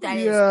show that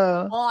is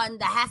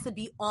that has to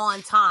be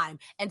on time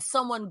and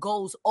someone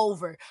goes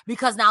over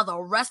because now the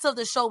rest of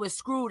the show is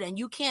screwed and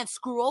you can't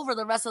screw over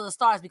the rest of the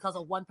stars because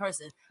of one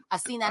person.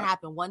 I've seen that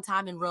happen one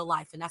time in real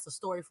life, and that's a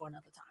story for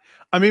another time.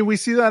 I mean, we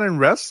see that in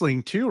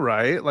wrestling too,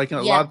 right? Like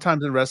a lot of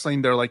times in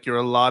wrestling, they're like, you're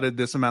allotted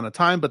this amount of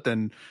time, but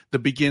then the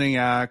beginning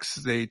acts,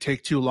 they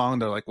take too long.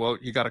 They're like, well,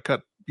 you got to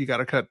cut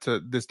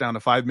to this down to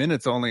 5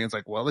 minutes only. It's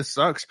like, well, this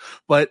sucks.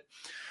 But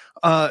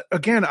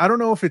again, I don't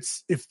know if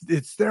it's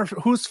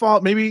whose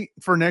fault. Maybe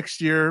for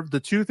next year,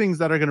 the 2 things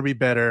that are going to be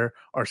better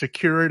are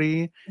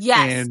security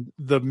and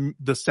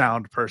the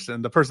sound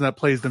person, the person that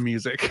plays the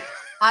music.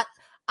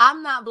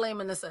 I'm not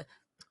blaming this.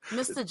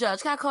 Mr.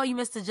 Judge, can I call you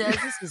Mr.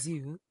 Judge? This is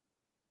you.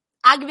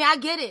 I mean, I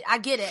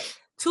get it.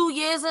 2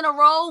 years in a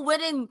row,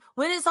 winning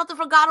something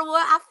from God of War.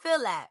 I feel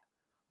that.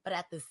 But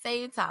at the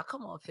same time,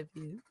 come on,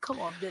 Pippi. Come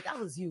on, bitch. That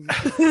was you.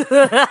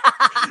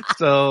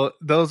 So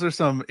those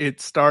are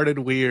it started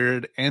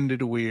weird,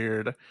 ended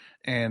weird,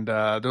 and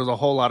there was a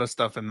whole lot of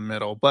stuff in the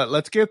middle. But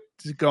let's get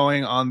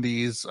going on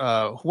these.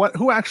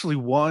 Who actually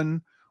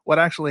won? What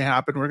actually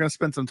happened? We're going to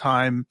spend some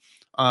time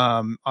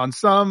on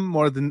some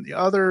more than the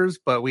others,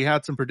 but we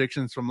had some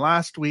predictions from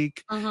last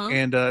week.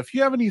 And if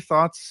you have any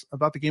thoughts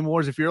about the Game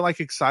Awards, if you're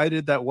like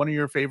excited that one of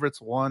your favorites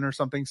won or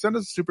something, send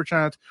us a super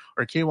chat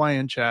or a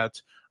KYN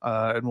chat.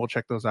 And we'll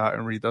check those out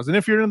and read those. And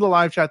if you're in the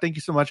live chat, thank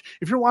you so much.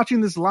 If you're watching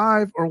this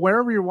live or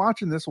wherever you're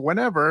watching this,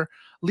 whenever,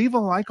 leave a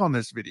like on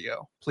this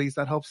video. Please,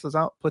 that helps us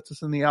out, puts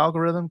us in the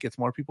algorithm, gets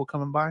more people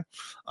coming by.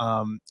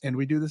 And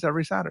we do this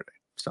every Saturday.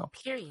 So,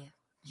 period.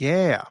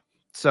 Yeah.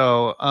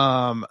 So,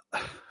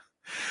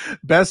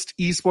 best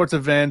esports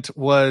event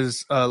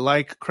was,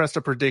 like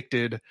Cresta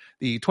predicted,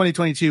 the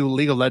 2022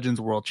 League of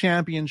Legends World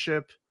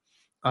Championship.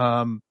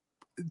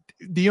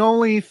 The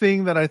only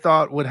thing that I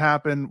thought would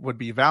happen would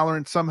be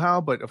Valorant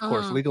somehow, but of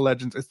course, League of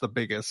Legends is the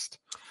biggest.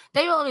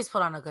 They always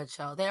put on a good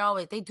show.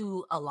 They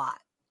do a lot.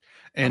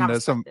 And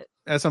as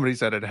somebody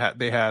said,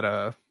 they had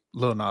a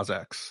Lil Nas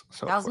X.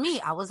 So that was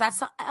me. I was at.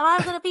 Am I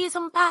gonna be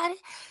somebody?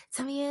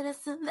 Tell me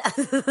innocent.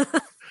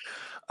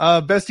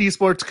 Best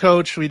esports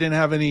coach. We didn't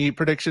have any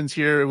predictions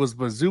here. It was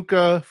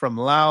Bazooka from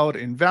Loud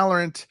in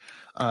Valorant.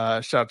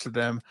 Shout out to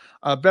them.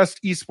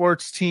 Best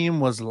esports team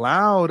was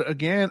Loud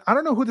again. I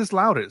don't know who this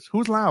Loud is.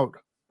 Who's Loud?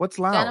 What's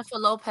Loud? Jennifer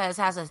Lopez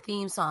has a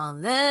theme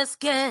song. Let's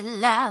get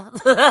loud.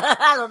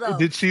 I don't know.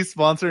 Did she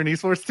sponsor an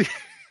esports team?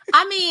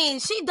 I mean,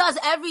 she does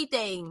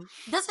everything.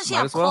 Doesn't she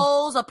have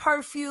clothes, a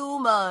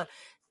perfume?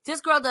 This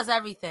girl does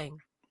everything.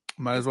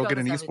 Might as well get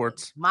an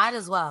esports. Might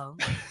as well.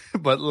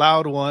 but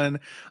Loud won.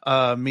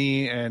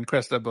 Me and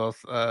Cresta both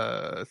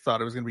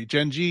thought it was going to be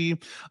Gen G.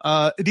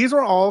 These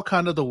were all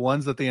kind of the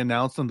ones that they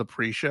announced on the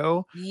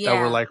pre-show that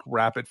were Yeah. like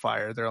rapid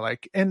fire. They're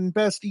like, and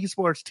best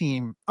esports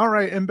team. All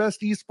right, and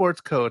best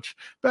esports coach,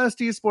 best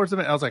esports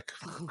event. I was like,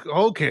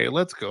 okay,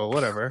 let's go,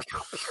 whatever.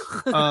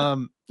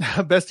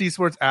 Best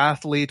esports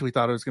athlete. We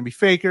thought it was going to be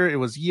Faker. It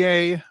was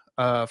Yay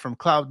from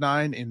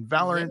Cloud9 in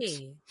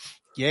Valorant.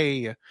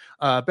 Yay.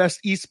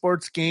 Best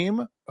esports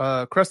game.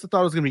 Cresta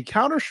thought it was going to be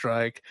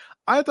Counter-Strike.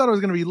 I thought it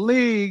was going to be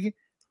League.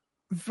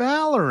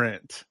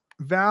 Valorant.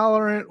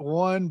 Valorant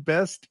won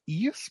best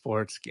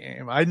esports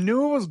game. I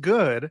knew it was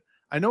good.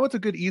 I know it's a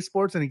good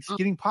esports and it's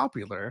getting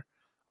popular.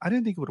 I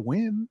didn't think it would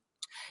win.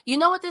 You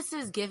know what this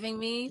is giving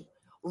me?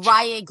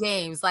 Riot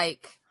Games.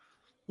 Like,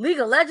 League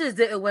of Legends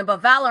didn't win,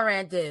 but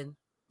Valorant did.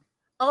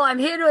 Oh, I'm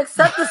here to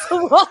accept this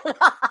award.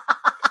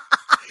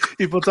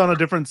 He puts on a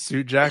different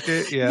suit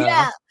jacket.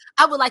 Yeah.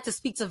 I would like to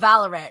speak to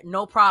Valorant.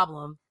 No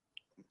problem.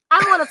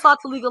 I want to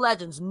talk to League of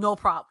Legends. No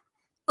problem.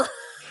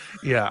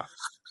 Yeah.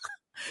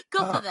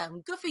 Good for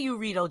them. Good for you,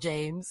 Rito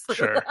James.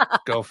 Sure.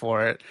 Go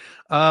for it.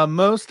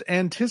 Most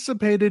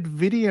anticipated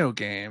video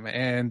game.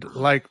 And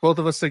like both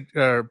of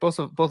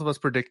us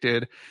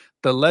predicted,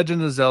 The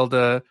Legend of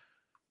Zelda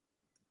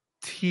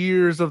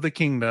Tears of the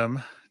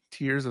Kingdom.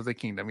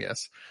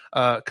 Yes.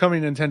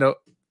 Coming Nintendo.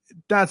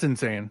 That's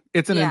insane.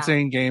 It's an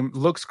insane game.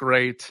 Looks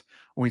great.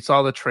 When we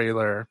saw the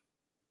trailer,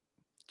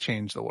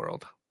 changed the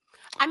world.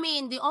 I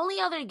mean, the only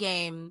other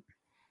game,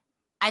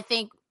 I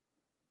think,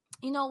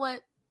 you know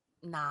what?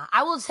 Nah,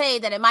 I will say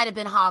that it might have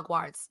been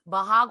Hogwarts,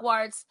 but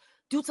Hogwarts,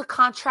 due to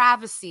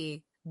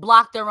controversy,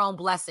 blocked their own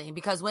blessing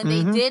because when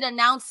they did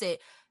announce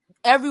it,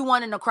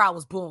 everyone in the crowd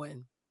was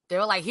booing. They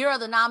were like, here are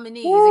the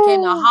nominees. Woo! It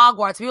came to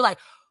Hogwarts. We were like,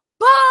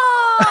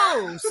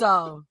 boo!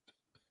 So,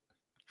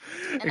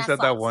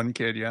 except that one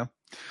kid, yeah.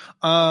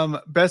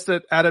 Best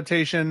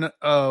adaptation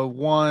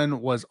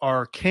one was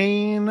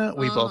Arcane.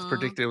 We both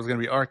predicted it was going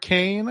to be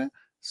Arcane.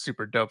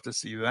 Super dope to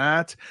see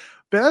that.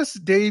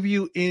 Best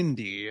debut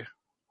indie.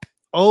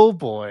 Oh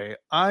boy,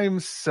 I'm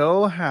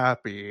so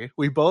happy.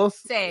 We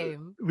both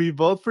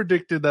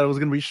predicted that it was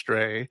going to be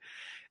Stray,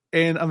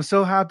 and I'm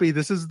so happy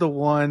this is the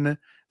one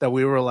that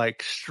we were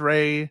like,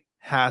 Stray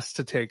has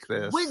to take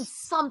this. Win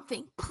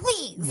something,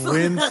 please.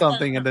 Win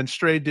something. And then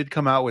Stray did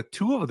come out with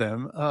two of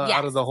them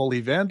out of the whole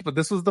event, but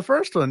this was the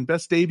first one.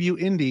 Best debut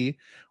indie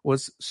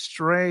was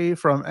Stray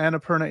from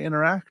Annapurna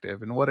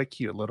Interactive, and what a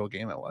cute little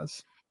game it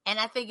was. And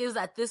I think it was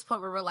at this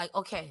point where we're like,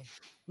 okay,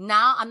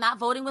 now I'm not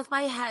voting with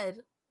my head.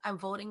 I'm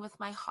voting with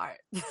my heart.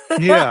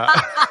 Yeah.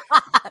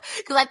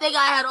 Because I think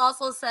I had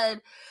also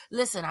said,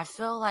 listen, I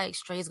feel like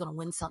Stray's going to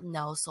win something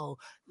else, so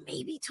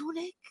maybe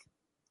Tunic.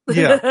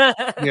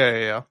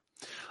 Yeah.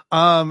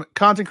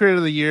 Content creator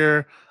of the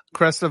year,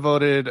 Cresta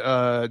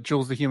voted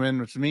Jules the Human,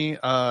 which is me.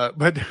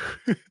 But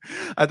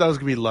I thought it was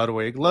gonna be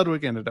Ludwig.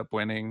 Ludwig ended up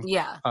winning.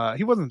 Yeah.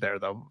 He wasn't there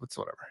though. It's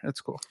whatever.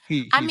 It's cool.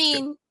 I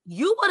mean,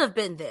 you would have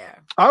been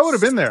there. I would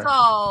have been there.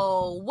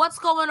 So what's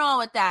going on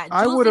with that?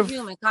 Jules the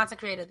Human, Content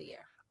creator of the year.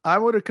 I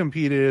would have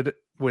competed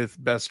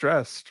with Best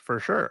Dressed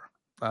for sure.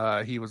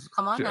 He was.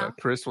 Come on now.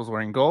 Chris was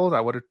wearing gold.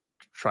 I would have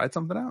tried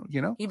something out.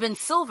 You know. You've been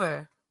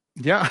silver.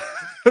 Yeah,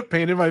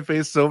 painted my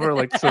face silver,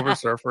 like Silver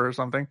Surfer or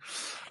something.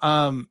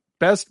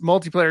 Best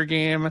multiplayer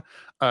game,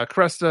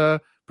 Cresta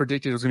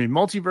predicted it was going to be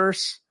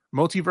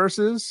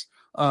Multiverses.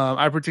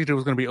 I predicted it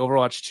was going to be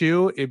Overwatch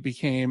 2.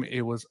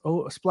 It was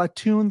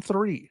Splatoon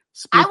 3.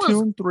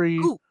 Splatoon 3.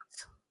 Gooped.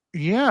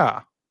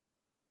 Yeah.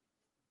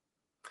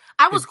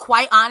 I was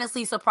quite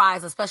honestly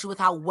surprised, especially with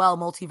how well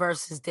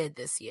Multiverses did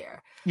this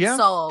year. Yeah.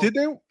 So did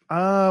they?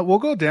 We'll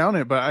go down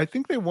it, but I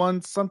think they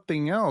won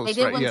something else. They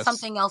did win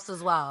something else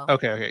as well.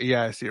 Okay.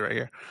 Yeah, I see right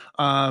here.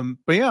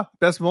 But yeah,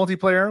 best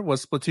multiplayer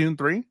was Splatoon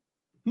 3.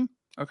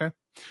 Okay.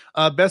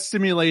 Best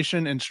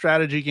simulation and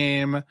strategy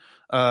game.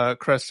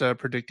 Cresta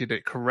predicted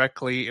it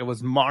correctly. It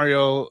was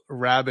Mario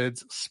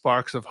Rabbids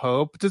Sparks of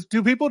Hope.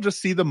 Do people just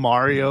see the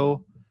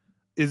Mario?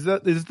 Is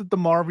that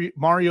the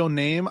Mario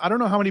name? I don't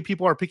know how many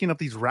people are picking up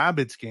these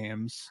Rabbids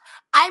games.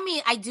 I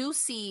mean, I do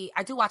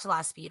watch a lot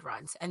of speed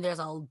runs, and there's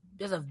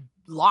a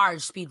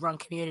large speed run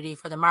community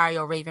for the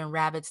Mario Raven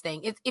Rabbids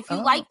thing. If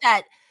you like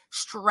that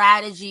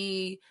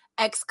strategy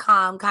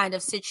XCOM kind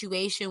of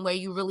situation where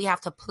you really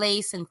have to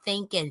place and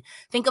think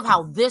of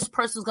how this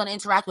person's going to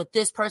interact with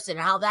this person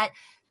and how that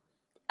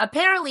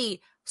apparently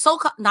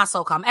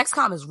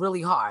XCOM is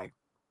really hard.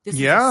 This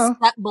is a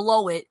step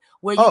below it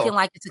where you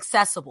can it's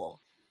accessible.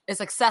 It's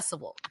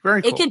accessible.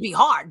 Very cool. It can be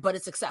hard, but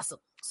it's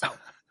accessible. So,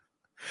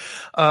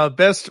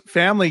 best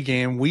family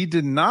game. We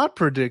did not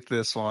predict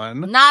this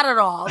one. Not at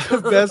all.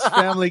 Best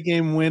family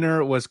game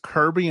winner was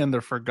Kirby and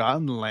the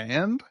Forgotten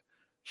Land.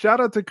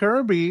 Shout out to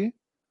Kirby.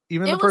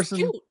 Even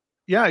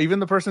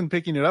the person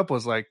picking it up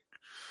was like,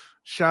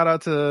 shout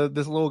out to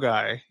this little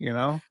guy, you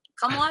know?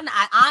 Come on.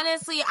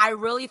 I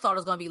really thought it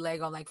was going to be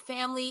Lego. Like,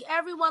 family,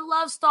 everyone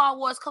loves Star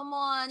Wars. Come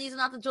on. These are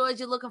not the droids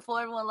you're looking for.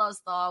 Everyone loves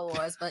Star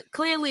Wars. But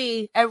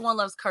clearly, everyone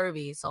loves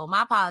Kirby. So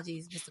my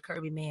apologies, Mr.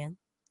 Kirby man.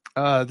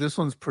 This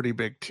one's pretty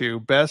big,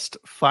 too. Best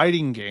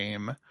fighting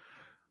game.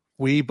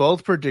 We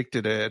both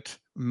predicted it.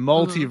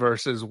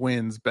 Multiverses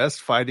wins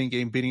best fighting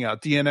game, beating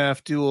out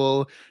DNF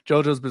Duel,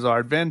 JoJo's Bizarre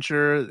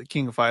Adventure, The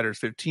King of Fighters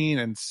 15,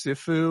 and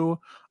Sifu.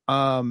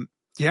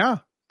 Yeah,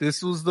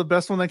 this was the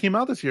best one that came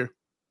out this year.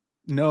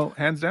 No,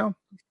 hands down.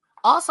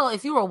 Also,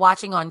 if you were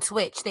watching on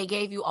Twitch, they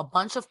gave you a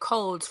bunch of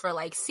codes for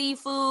like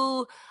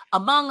Sifu,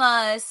 Among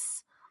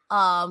Us,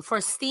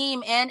 for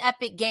Steam and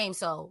Epic Games.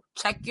 So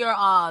check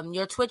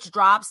your Twitch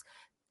drops.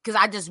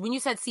 Because when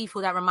you said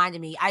Sifu, that reminded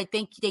me. I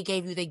think they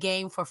gave you the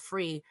game for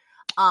free.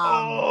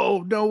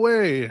 Oh, no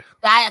way.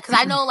 Because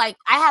I know, like,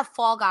 I have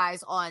Fall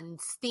Guys on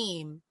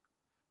Steam,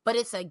 but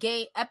it's a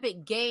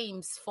Epic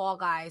Games Fall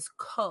Guys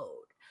code.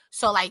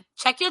 So, like,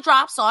 check your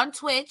drops on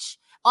Twitch.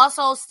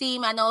 Also,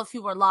 Steam, I know if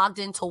you were logged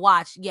in to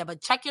watch,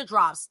 but check your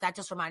drops. That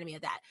just reminded me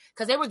of that.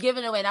 Because they were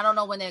giving it away, and I don't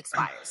know when it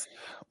expires.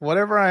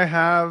 Whatever I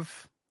have,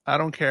 I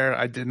don't care.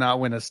 I did not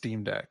win a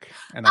Steam Deck,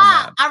 and I'm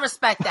mad. I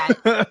respect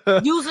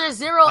that. User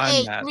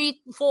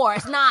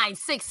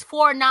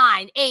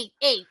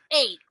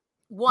 0834696498888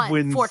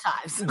 wins 4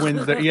 times.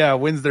 wins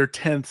their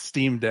 10th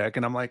Steam Deck,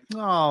 and I'm like,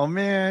 oh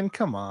man,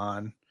 come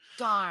on.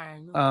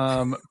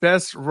 Darn.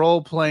 Best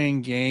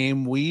role-playing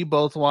game. We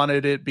both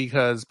wanted it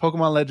because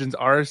Pokemon Legends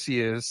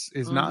Arceus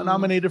is not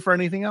nominated for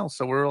anything else.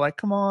 So we were like,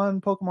 come on,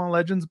 Pokemon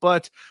Legends.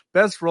 But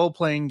best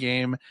role-playing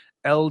game,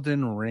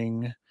 Elden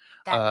Ring.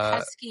 That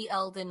pesky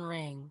Elden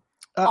Ring.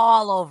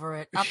 All over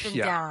it, up and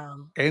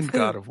down. And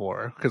God of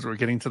War, because we're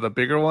getting to the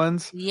bigger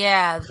ones.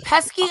 Yeah,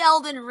 pesky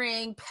Elden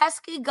Ring,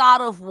 pesky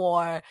God of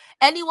War.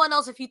 Anyone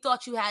else, if you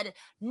thought you had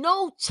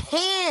no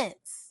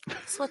chance,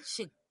 that's what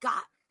you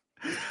got.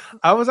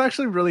 I was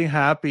actually really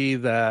happy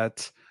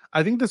that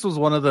I think this was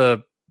one of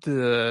the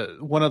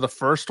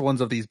first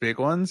ones of these big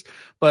ones,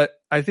 but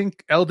I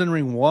think Elden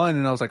Ring won,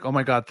 and I was like, oh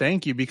my God,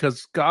 thank you,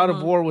 because God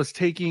of War was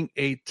taking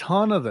a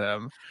ton of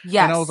them.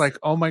 Yes. And I was like,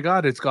 oh my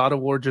God, is God of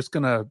War just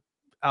gonna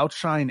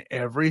outshine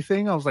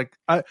everything? I was like,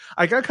 I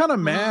got kind of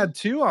mad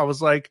too. I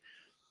was like,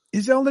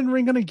 is Elden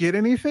Ring going to get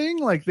anything?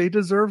 Like, they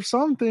deserve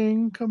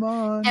something. Come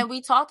on. And we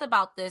talked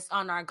about this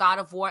on our God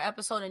of War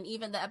episode, and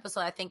even the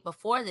episode, I think,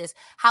 before this,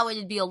 how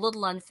it'd be a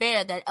little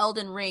unfair that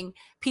Elden Ring,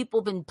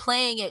 people been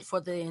playing it for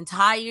the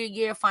entire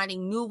year,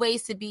 finding new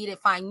ways to beat it,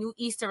 find new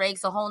Easter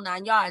eggs, the whole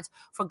 9 yards,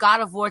 for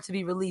God of War to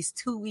be released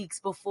 2 weeks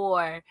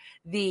before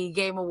the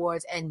Game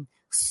Awards and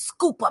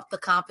scoop up the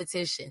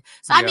competition.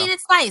 So I mean,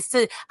 it's nice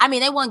they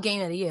won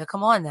Game of the Year.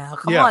 Come on now. I'm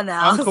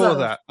cool with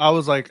that. I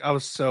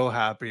was so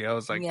happy. I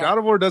was like, God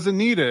of War doesn't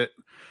need it,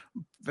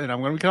 and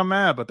I'm gonna become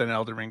mad, but then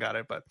Elden Ring got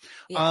it. But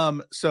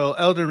so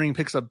Elden Ring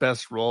picks up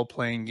best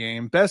role-playing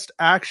game, best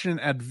action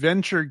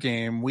adventure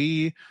game.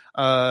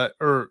 I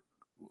thought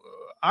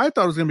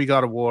it was gonna be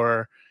God of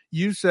War.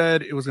 You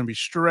said it was gonna be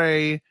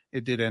Stray.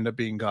 It did end up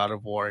being God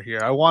of War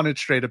here. I wanted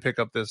Stray to pick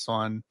up this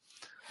one.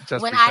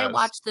 When I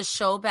watched the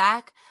show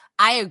back,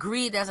 I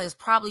agreed that it's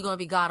probably going to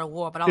be God of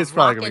War, but I was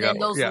locking in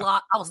those.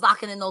 I was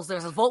locking in those.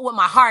 There's a vote with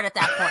my heart at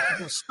that point.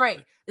 It was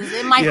Stray. It's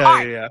in my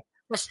heart. Yeah.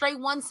 But Stray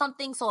won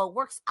something, so it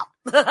works out.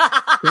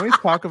 Can we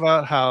talk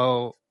about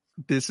how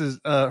this is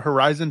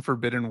Horizon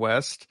Forbidden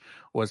West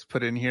was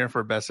put in here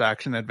for best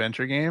action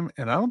adventure game,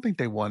 and I don't think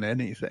they won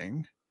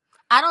anything.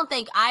 I don't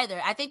think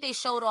either. I think they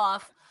showed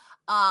off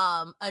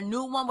a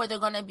new one where they're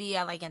going to be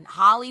like in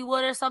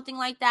Hollywood or something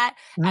like that.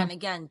 And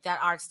again, that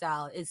art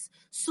style is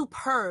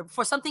superb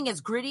for something as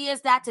gritty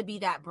as that to be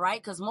that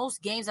bright, because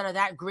most games that are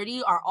that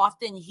gritty are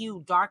often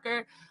hued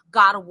darker.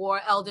 God of War,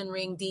 Elden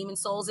Ring, Demon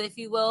Souls, if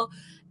you will,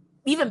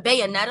 even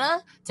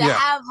Bayonetta, to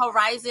have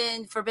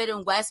Horizon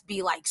Forbidden West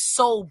be like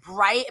so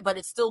bright, but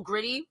it's still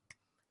gritty.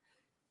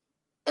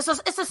 It's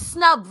a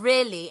snub,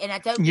 really, and I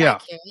don't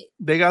like it.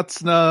 They got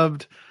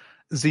snubbed.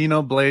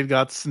 Xenoblade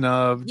got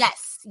snubbed.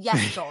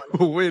 Yes, John.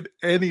 With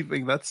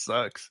anything, that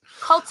sucks.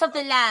 Cult of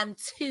the Lamb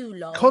too,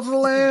 Lord. Cult of the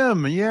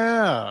Lamb,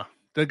 yeah.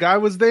 The guy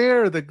was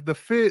there. The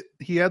fit.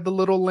 He had the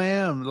little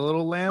lamb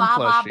Baba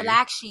plushie.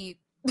 Black Sheep.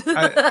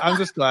 I'm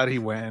just glad he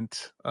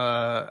went.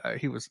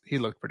 He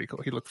looked pretty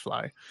cool. He looked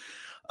fly.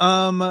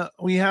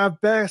 We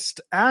have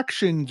best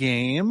action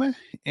game,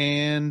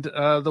 and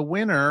the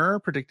winner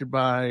predicted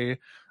by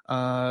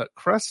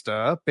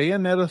Cresta,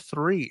 Bayonetta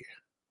 3.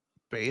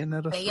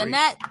 Bayonetta 3.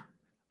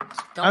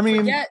 Don't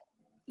forget.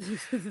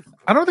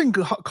 I don't think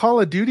Call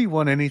of Duty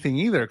won anything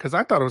either, because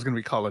I thought it was going to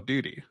be Call of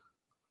Duty.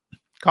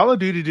 Call of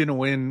Duty didn't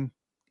win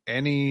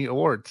any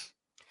awards.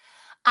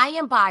 I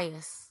am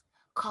biased.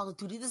 Call of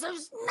Duty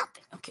deserves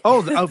nothing. Okay.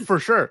 Oh, for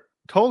sure.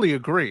 Totally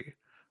agree.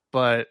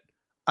 But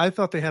I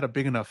thought they had a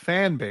big enough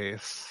fan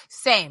base.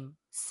 Same.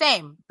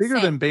 Bigger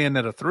than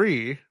Bayonetta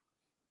 3.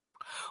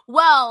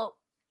 Well,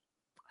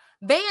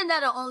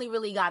 Bayonetta only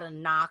really got a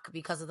knock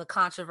because of the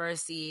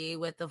controversy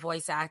with the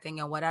voice acting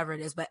and whatever it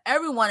is. But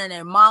everyone and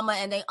their mama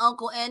and their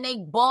uncle and their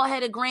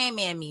bald-headed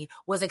grandmammy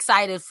was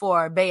excited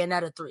for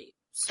Bayonetta 3.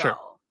 So.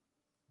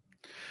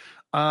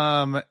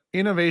 Sure.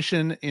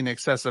 Innovation in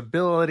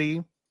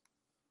accessibility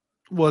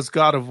was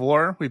God of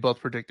War. We both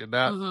predicted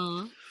that.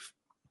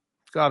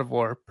 God of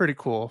War, pretty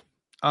cool.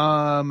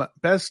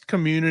 Best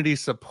community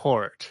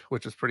support,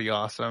 which is pretty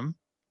awesome.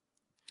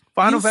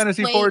 Final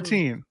Fantasy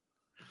 14.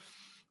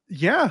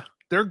 Yeah,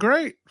 they're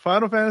great.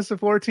 Final Fantasy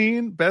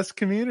 14, best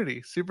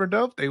community. Super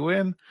dope. They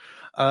win.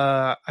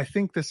 I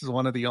think this is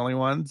one of the only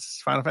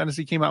ones. Final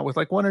Fantasy came out with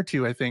like one or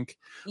two, I think.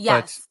 But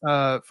Yes.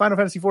 Final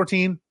Fantasy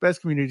 14, best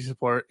community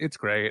support. It's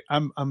great.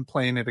 I'm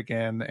playing it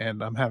again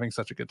and I'm having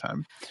such a good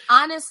time.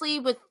 Honestly,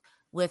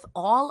 with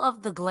all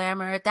of the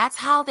glamour, that's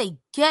how they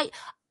get.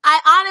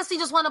 I honestly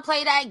just want to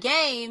play that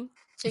game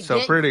to So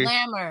get pretty.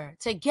 glamour,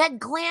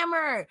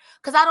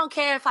 because I don't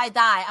care if I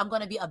die. I'm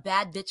gonna be a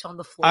bad bitch on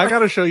the I floor.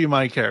 gotta show you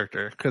my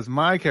character because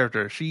my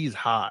character, she's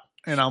hot.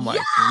 And I'm like,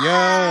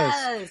 yes.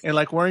 Yes. And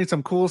like wearing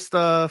some cool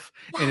stuff.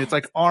 And it's Yes.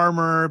 like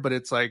armor, but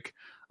it's like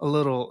a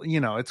little,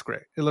 it's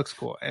great. It looks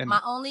cool. And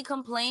My only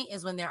complaint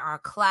is when there are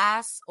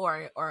class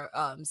or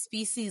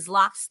species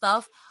locked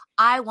stuff.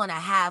 I want to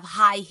have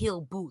high heel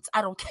boots.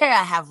 I don't care.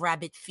 I have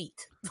rabbit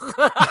feet.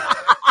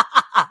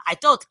 I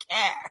don't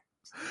care.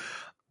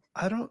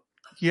 I don't,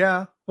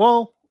 yeah.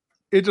 Well,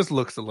 it just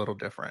looks a little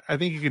different. I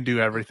think you can do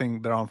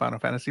everything there on Final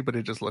Fantasy, but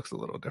it just looks a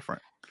little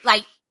different.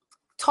 Like,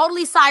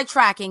 totally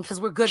sidetracking because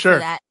we're good Sure. for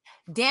that.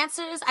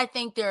 Dancers, I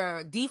think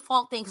their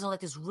default thing is like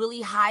this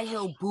really high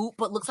heel boot,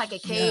 but looks like a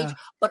cage,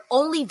 but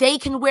only they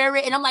can wear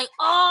it. And I'm like,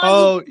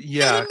 oh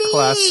yeah,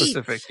 class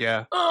specific,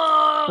 yeah.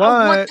 Oh,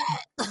 but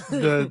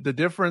the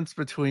difference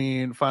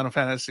between Final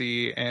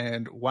Fantasy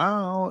and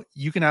WoW,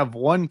 you can have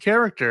one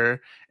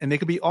character and they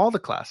could be all the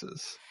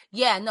classes.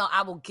 Yeah, no,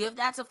 I will give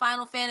that to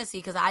Final Fantasy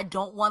because I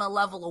don't want to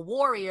level a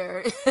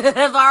warrior if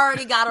I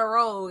already got a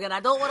rogue, and I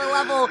don't want to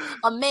level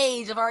a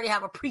mage if I already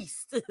have a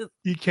priest.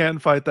 You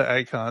can't fight the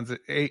icons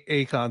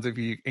if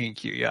you ain't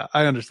cute. Yeah,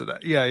 I understood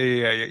that. Yeah.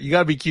 You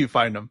gotta be cute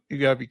fighting them. You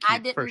gotta be cute. I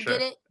didn't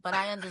get it, but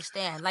I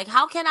understand. Like,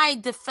 how can I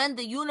defend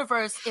the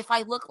universe if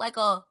I look like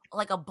a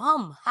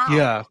bum? How?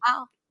 Yeah.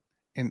 How?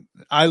 And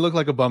I look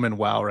like a bum in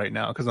WoW right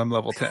now because I'm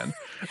level 10.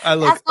 I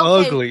look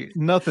ugly.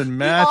 Nothing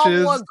matches.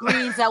 We all wore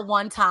greens at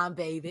one time,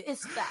 baby.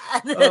 It's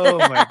bad. Oh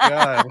my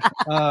god.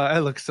 I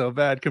look so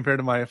bad compared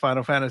to my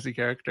Final Fantasy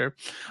character.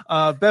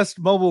 Best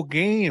mobile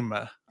game.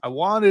 I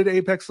wanted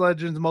Apex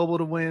Legends Mobile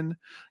to win.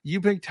 You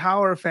picked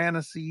Tower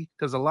Fantasy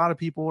because a lot of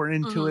people were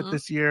into it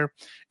this year.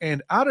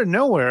 And out of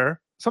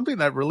nowhere, something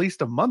that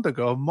released a month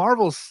ago,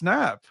 Marvel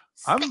Snap.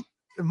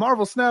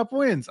 Marvel Snap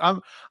wins.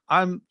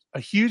 I'm a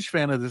huge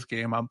fan of this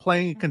game. I'm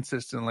playing it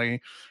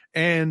consistently,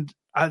 and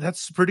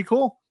that's pretty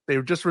cool.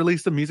 They just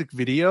released a music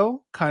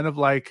video, kind of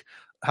like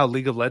how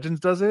League of Legends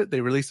does it.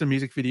 They released a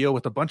music video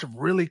with a bunch of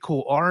really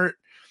cool art,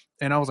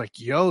 and I was like,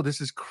 yo,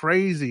 this is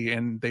crazy.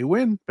 And they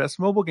win best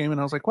mobile game,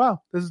 and I was like,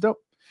 wow, this is dope.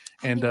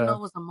 I didn't know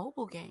it was a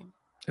mobile game.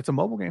 It's a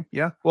mobile game.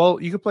 Yeah.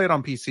 Well, you could play it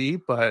on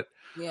PC, but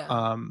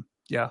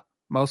yeah,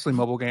 mostly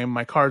mobile game.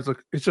 My cards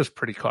it's just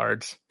pretty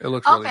cards. It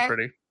looks really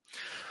pretty.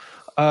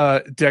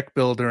 Deck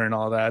builder and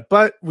all that,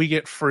 but we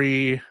get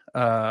free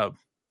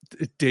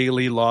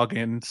daily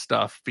login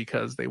stuff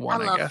because they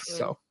won, I guess. Free.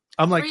 So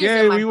I'm free like,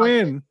 yay, we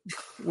win.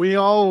 We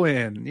all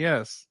win.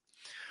 Yes.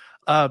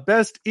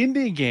 Best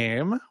indie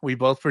game, we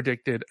both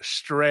predicted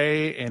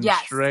Stray, and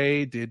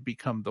Stray did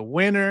become the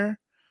winner.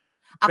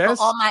 I put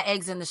all my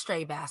eggs in the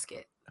Stray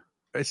basket.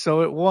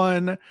 So it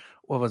won,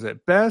 what was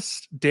it?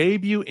 Best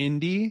debut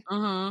indie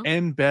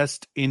and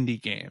best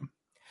indie game.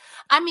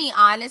 I mean,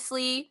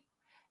 honestly,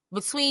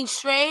 between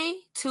Stray,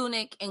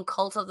 Tunic, and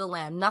Cult of the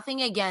Lamb,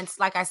 nothing against,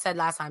 like I said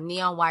last time,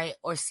 Neon White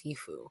or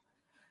Sifu.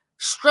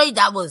 Stray,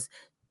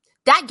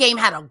 that game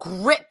had a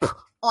grip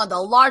on the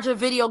larger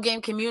video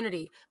game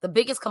community. The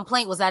biggest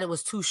complaint was that it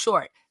was too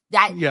short.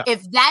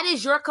 If that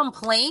is your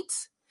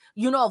complaint,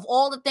 of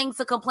all the things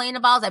to complain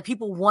about, is that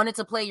people wanted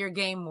to play your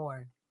game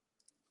more.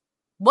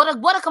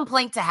 What a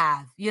complaint to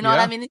have. You know what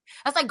I mean?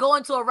 That's like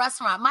going to a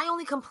restaurant. My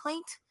only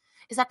complaint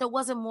is that there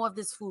wasn't more of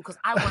this food because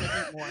I want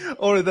to eat more.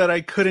 Or that I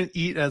couldn't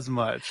eat as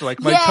much. Like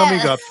my tummy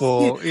got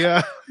full.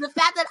 Yeah. The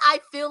fact that I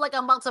feel like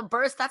I'm about to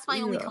burst, that's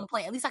my only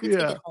complaint. At least I can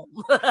take it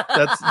home.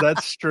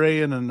 That's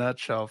Stray in a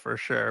nutshell for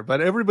sure. But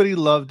everybody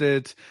loved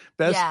it.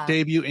 Best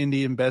debut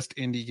indie and best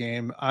indie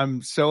game.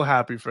 I'm so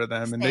happy for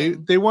them. Same.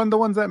 And they won the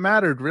ones that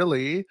mattered,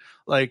 really.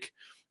 Like,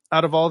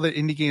 out of all the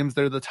indie games,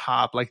 they're the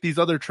top. Like, these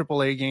other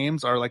AAA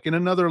games are like in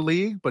another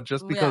league, but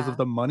just because of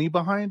the money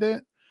behind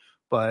it.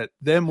 But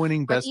them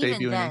winning best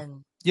debut,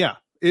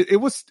 it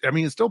was. I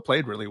mean, it still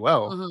played really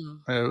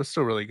well. It was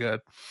still really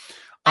good.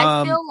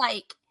 I feel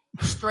like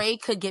Stray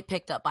could get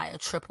picked up by a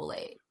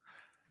AAA,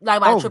 like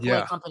by a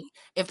AAA company.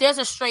 If there's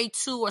a Stray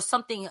 2 or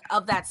something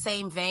of that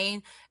same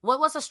vein,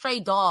 was a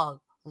Stray dog?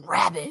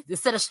 Rabbit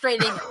instead of Stray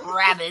name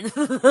Rabbit.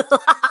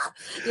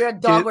 You're a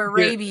dog with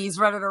rabies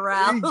running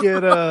around.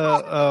 Get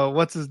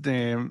what's his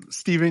name,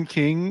 Stephen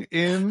King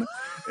in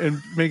and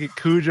make it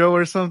Cujo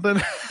or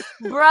something.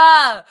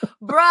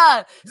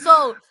 bruh.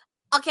 So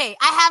okay,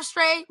 I have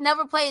Stray,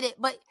 never played it,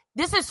 but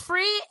this is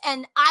free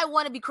and I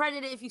want to be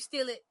credited if you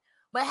steal it.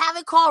 But have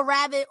it called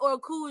Rabbit or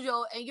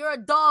Cujo, and you're a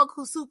dog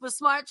who's super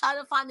smart trying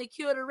to find the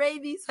cure to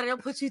rabies, so they'll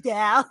put you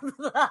down.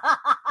 I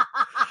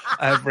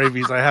have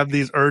rabies. I have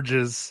these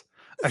urges.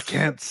 I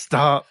can't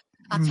stop.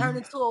 I turn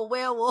into a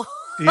werewolf.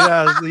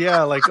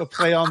 yeah, like a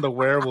play on the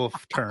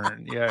werewolf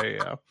turn.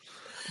 Yeah.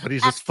 But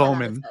he's just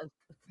foaming.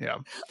 Yeah.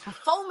 I'm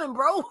foaming,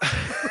 bro.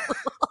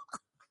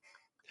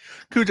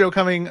 Cujo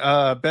coming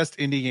best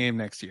indie game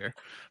next year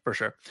for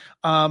sure.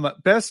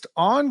 Best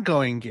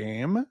ongoing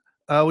game,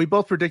 we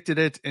both predicted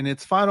it, and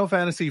it's Final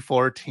Fantasy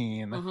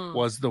 14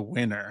 was the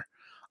winner.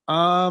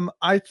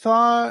 I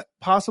thought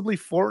possibly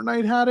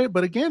Fortnite had it,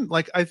 but again,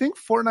 like I think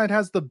Fortnite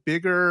has the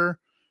bigger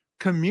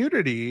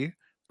community,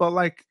 but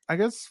like I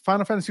guess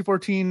Final Fantasy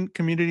 14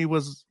 community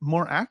was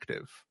more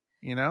active,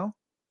 I don't know.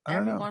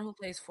 Everyone who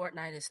plays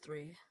Fortnite is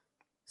 3.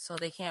 So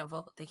they can't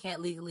vote. They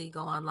can't legally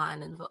go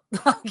online and vote.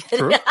 I'm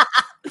kidding. True.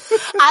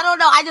 I don't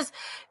know.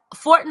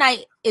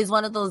 Fortnite is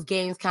one of those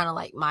games kind of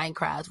like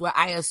Minecraft where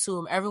I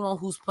assume everyone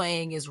who's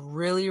playing is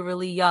really,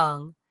 really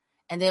young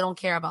and they don't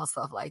care about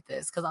stuff like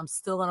this because I'm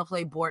still going to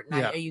play Fortnite.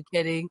 Yeah. Are you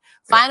kidding?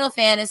 Yeah. Final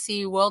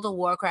Fantasy, World of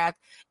Warcraft,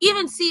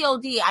 even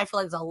COD, I feel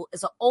like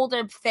it's an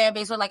older fan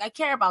base where like, I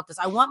care about this.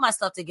 I want my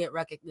stuff to get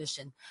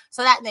recognition.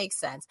 So that makes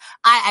sense.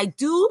 I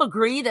do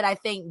agree that I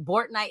think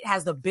Fortnite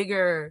has the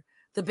bigger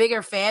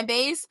fan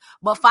base,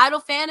 but Final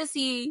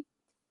Fantasy,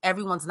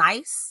 everyone's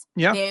nice.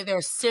 Yeah.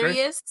 They're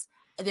serious.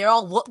 Great. They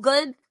all look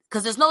good.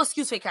 Because there's no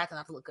excuse for a character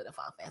not to look good in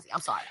Final Fantasy.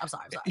 I'm sorry.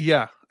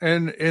 Yeah.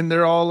 And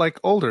they're all like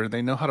older.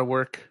 They know how to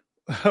work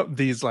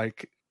these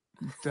like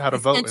how to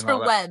vote and all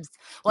that. Interwebs.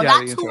 Well, yeah,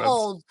 not too interwebs.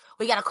 Old.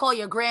 We gotta call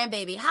your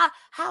grandbaby. How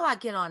I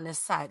get on this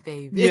side,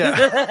 baby?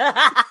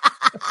 Yeah.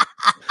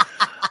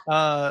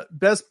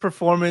 Best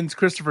performance,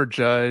 Christopher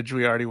Judge.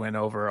 We already went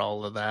over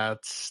all of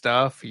that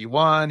stuff. He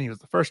won. He was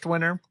the first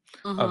winner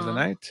of the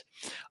night.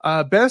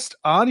 Best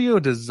audio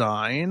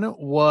design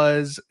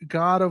was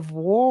God of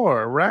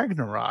War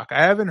Ragnarok.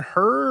 I haven't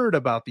heard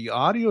about the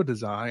audio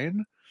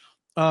design,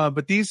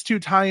 but these two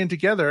tie in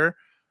together.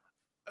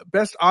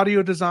 Best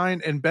audio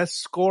design and best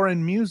score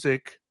and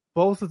music,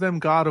 both of them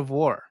God of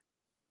War.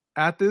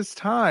 At this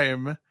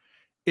time,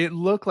 it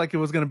looked like it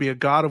was going to be a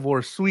God of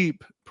War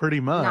sweep pretty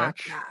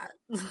much.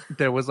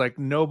 There was like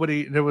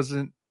there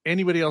wasn't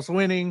anybody else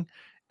winning.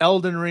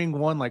 Elden Ring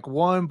won like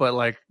one, but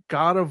like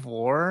God of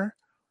War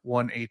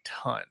won a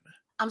ton.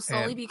 I'm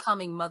slowly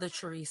becoming Mother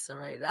Teresa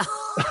right now.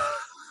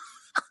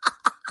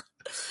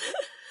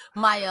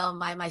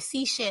 My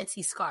sea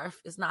shanty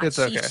scarf is not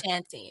sea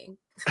shantying.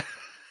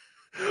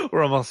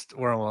 We're almost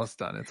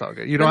done. It's all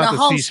good. You don't have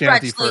to sea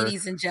shanty for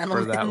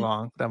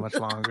that much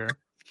longer.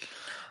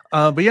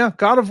 But yeah,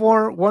 God of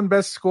War won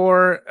best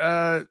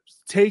score,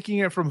 taking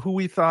it from who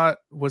we thought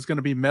was going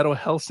to be Metal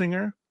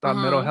Hellsinger. Thought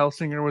Metal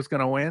Hellsinger was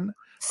going to win.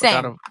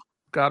 Same.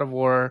 God of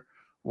War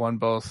won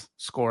both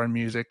score and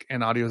music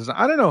and audio design.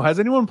 I don't know. Has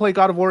anyone played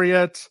God of War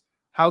yet?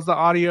 How's the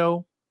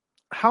audio?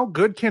 How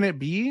good can it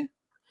be?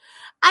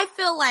 I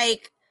feel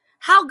like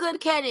how good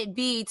can it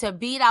be to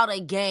beat out a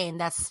game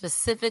that's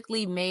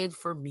specifically made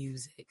for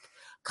music?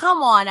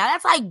 Come on now.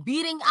 That's like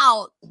beating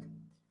out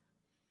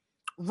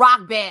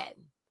Rock Band.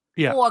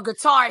 Yeah. Or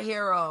Guitar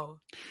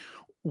Hero.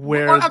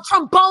 Or a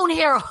Trombone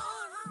Hero.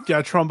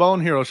 Yeah,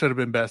 Trombone Hero should have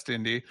been best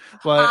indie.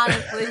 But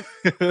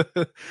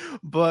honestly.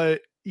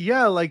 But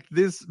yeah, like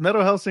this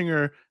Metal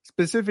Hellsinger,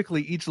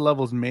 specifically each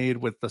level's made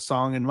with the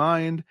song in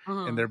mind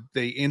and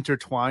they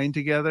intertwine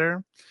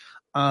together.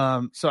 So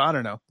I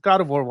don't know. God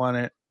of War won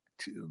it.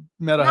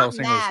 Metal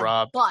Hellsinger was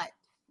robbed. But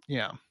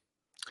yeah.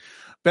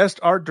 Best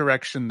art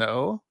direction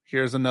though.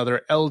 Here's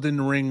another Elden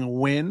Ring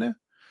win. You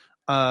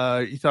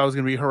thought it was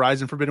going to be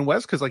Horizon Forbidden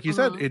West because, like you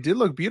said, it did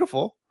look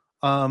beautiful.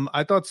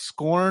 I thought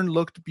Scorn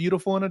looked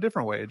beautiful in a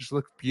different way. It just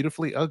looked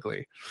beautifully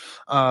ugly.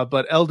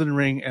 But Elden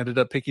Ring ended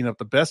up picking up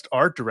the best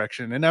art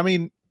direction. And I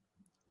mean,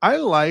 I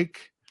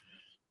like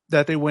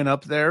that they went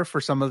up there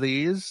for some of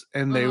these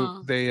and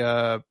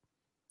they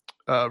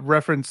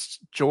referenced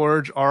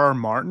George R.R.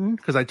 Martin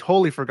because I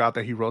totally forgot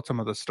that he wrote some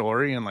of the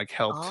story and like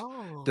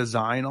helped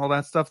design all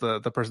that stuff.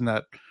 The person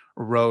that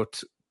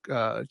wrote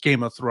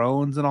Game of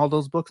Thrones and all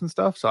those books and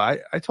stuff. So I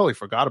totally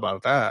forgot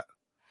about that.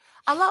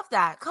 I love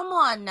that. Come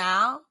on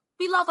now.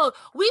 We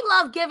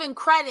love giving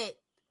credit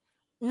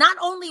not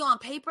only on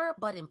paper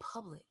but in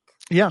public.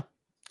 Yeah.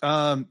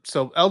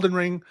 So Elden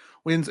Ring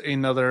wins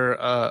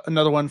another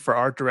one for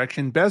art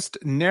direction. Best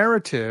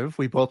narrative,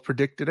 we both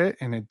predicted it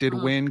and it did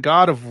win.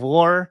 God of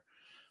War.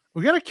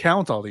 We gotta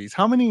count all these.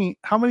 How many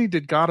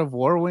did God of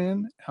War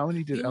win? How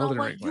many did Elden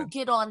Ring win? You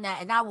get on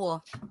that and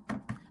I'll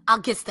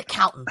get the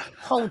counting.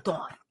 Hold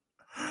on.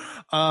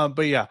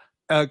 But yeah,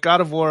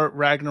 God of War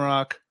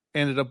Ragnarok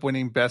ended up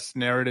winning best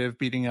narrative,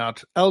 beating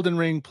out Elden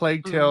Ring,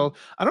 Plague Tale.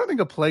 I don't think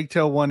a Plague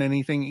Tale won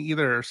anything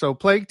either. So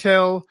Plague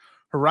Tale,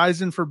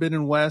 Horizon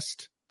Forbidden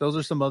West, those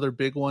are some other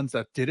big ones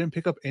that didn't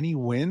pick up any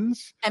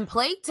wins. And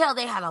Plague Tale,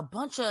 they had a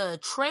bunch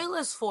of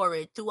trailers for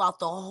it throughout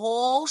the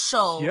whole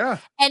show. Yeah.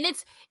 And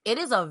it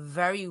is a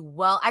very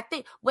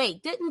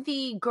didn't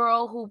the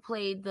girl who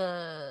played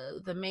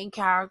the main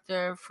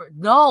character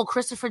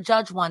Christopher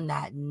Judge won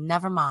that.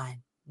 Never mind.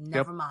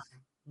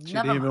 She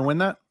didn't even win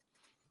that?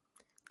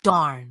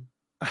 Darn.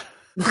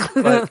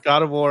 But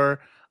God of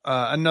War,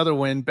 another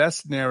win.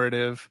 Best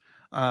narrative,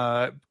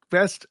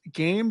 best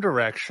game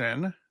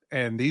direction.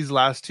 And these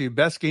last two,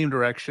 best game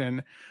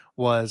direction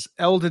was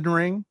Elden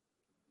Ring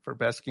for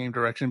Best Game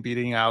Direction,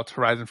 beating out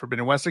Horizon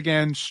Forbidden West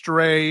again,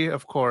 Stray,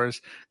 of course,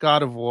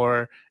 God of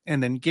War,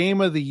 and then Game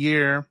of the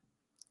Year,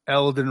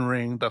 Elden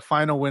Ring, the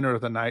final winner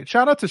of the night.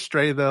 Shout out to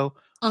Stray, though.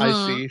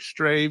 I see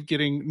Stray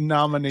getting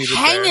nominated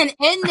hanging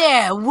in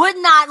there, would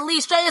not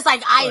leave. Stray is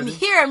like, I am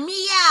here,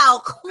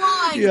 meow,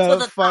 clawing to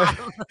the top.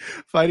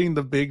 Fighting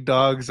the big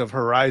dogs of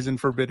Horizon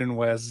Forbidden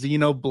West,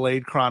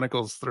 Xenoblade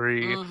Chronicles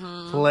 3,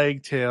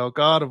 Plague Tale,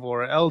 God of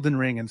War, Elden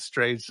Ring, and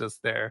Stray's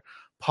just there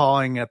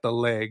pawing at the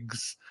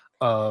legs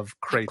of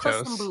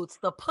Kratos.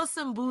 The Puss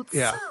in Boots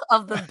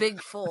of the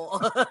big four.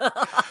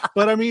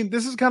 But I mean,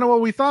 this is kind of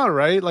what we thought,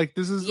 right? Like,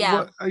 this is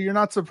what you're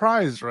not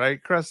surprised, right,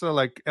 Cressa?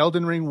 Like,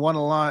 Elden Ring won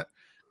a lot.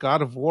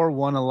 God of War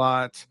won a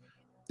lot.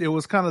 It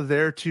was kind of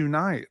their two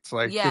nights.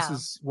 Like, this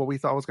is what we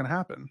thought was going to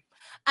happen.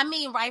 I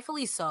mean,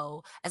 rightfully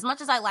so. As much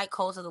as I like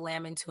Cult of the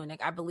Lamb and Tunic,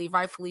 I believe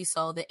rightfully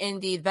so,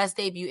 the best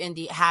debut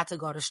indie had to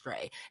go to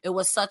Stray. It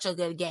was such a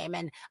good game.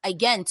 And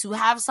again, to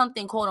have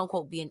something, quote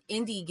unquote, be an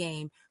indie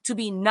game, to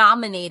be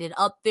nominated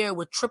up there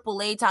with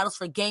AAA titles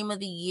for Game of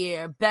the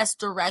Year, Best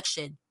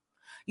Direction,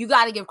 you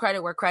got to give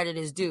credit where credit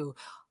is due.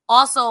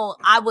 Also,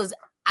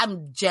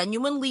 I'm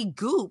genuinely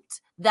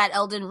gooped that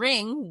Elden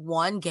Ring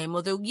won Game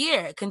of the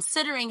Year,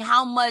 considering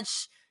how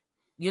much,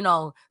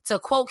 to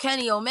quote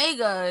Kenny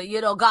Omega,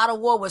 God of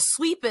War was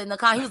sweeping the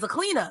he was a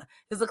cleaner.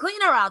 He's a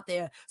cleaner out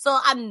there. So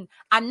I'm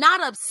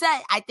not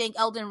upset. I think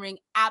Elden Ring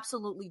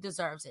absolutely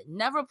deserves it.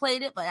 Never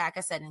played it, but like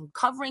I said,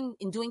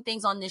 in doing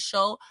things on this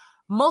show,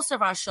 most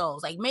of our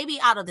shows, like maybe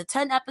out of the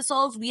 10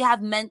 episodes,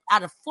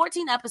 out of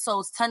 14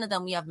 episodes, 10 of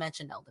them we have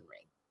mentioned Elden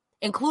Ring,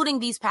 including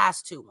these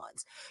past 2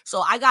 ones.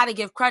 So I got to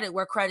give credit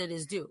where credit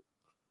is due.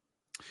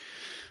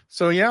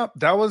 So yeah,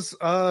 that was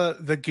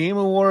the Game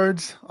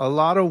Awards. A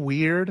lot of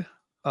weird,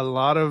 a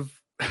lot of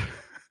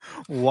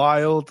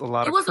wild, a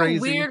lot of crazy. It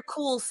was a weird,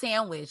 cool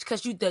sandwich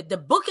because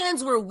the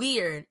bookends were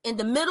weird. In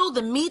the middle,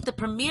 the meat, the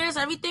premieres,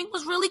 everything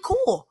was really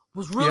cool. It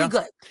was really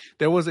good.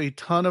 There was a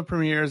ton of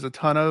premieres, a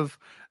ton of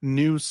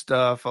new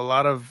stuff, a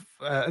lot of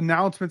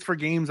announcements for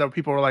games that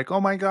people were like,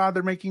 oh my God,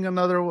 they're making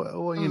another,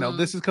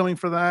 this is coming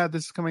for that.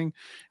 This is coming.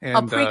 And,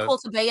 a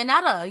prequel to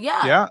Bayonetta.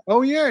 Yeah. Yeah.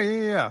 Oh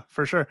yeah,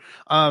 for sure.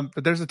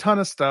 But there's a ton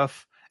of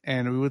stuff.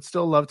 And we would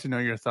still love to know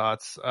your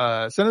thoughts.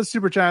 Send us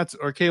super chats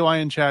or KY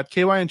in chat.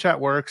 KY in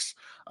chat works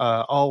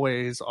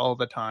always, all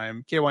the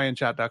time.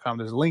 KYInchat.com.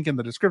 There's a link in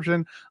the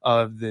description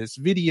of this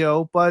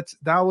video. But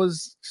that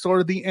was sort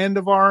of the end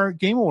of our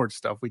Game Awards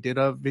stuff. We did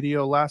a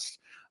video last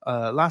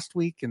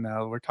week, and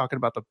we're talking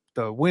about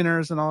the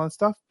winners and all that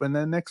stuff. And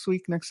then next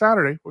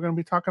Saturday, we're going to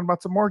be talking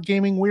about some more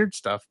gaming weird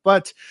stuff.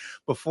 But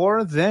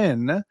before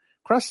then,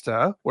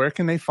 Cresta, where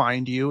can they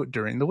find you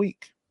during the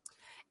week?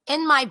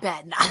 In my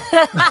bed.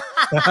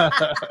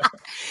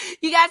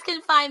 You guys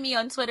can find me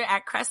on Twitter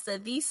at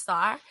Cresta the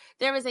Star.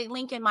 There is a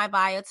link in my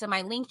bio to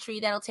my link tree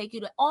that'll take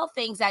you to all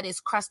things that is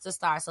Cresta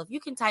Star. So if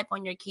you can type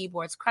on your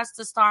keyboards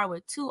Cresta Star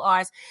with 2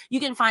 R's, you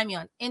can find me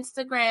on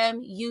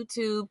Instagram,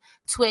 YouTube,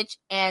 Twitch,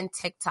 and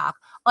TikTok.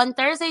 On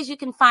Thursdays, you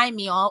can find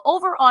me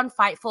over on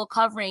Fightful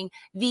covering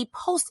the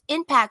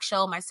post-Impact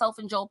show. Myself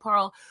and Joe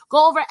Pearl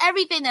go over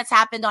everything that's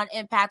happened on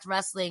Impact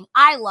Wrestling.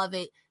 I love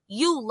it.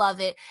 You love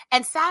it.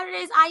 And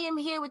Saturdays, I am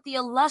here with the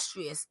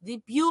illustrious,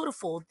 the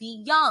beautiful, the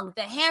young,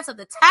 the handsome,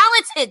 the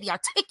talented, the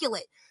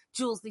articulate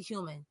Jules the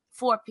Human,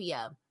 4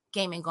 p.m.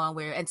 Gaming Gone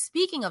Weird. And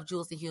speaking of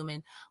Jules the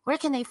Human, where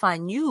can they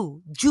find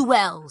you,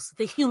 Jules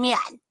the Human?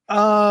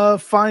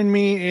 Find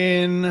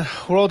me in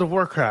World of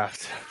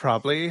Warcraft,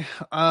 probably.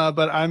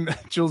 But I'm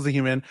Jules the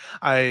Human.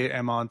 I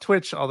am on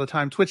Twitch all the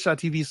time.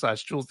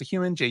 Twitch.tv/Jules the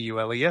Human,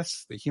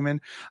 JULES, the Human.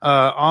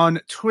 On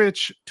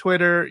Twitch,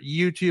 Twitter,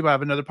 YouTube, I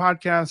have another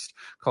podcast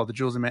called the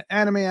Jules and Man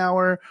Anime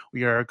Hour.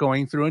 We are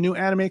going through a new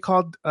anime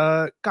called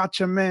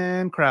Gotcha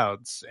Man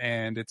Crowds,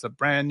 and it's a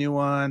brand new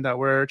one that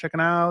we're checking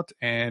out,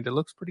 and it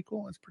looks pretty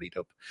cool. It's pretty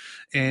dope.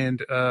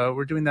 And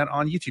we're doing that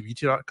on YouTube,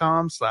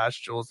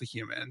 youtube.com/Jules the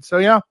Human. So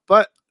yeah,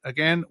 but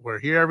again, we're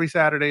here every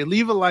Saturday.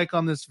 Leave a like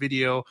on this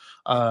video.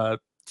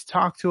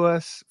 Talk to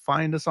us.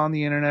 Find us on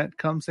the internet.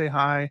 Come say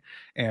hi.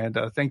 And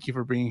thank you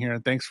for being here.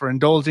 And thanks for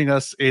indulging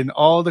us in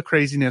all the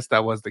craziness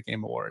that was the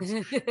Game Awards.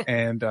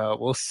 And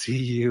we'll see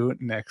you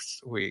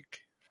next week.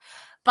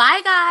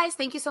 Bye, guys.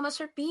 Thank you so much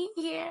for being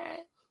here.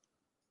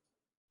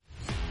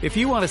 If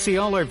you want to see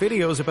all our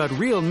videos about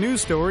real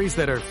news stories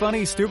that are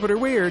funny, stupid, or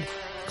weird,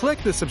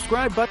 click the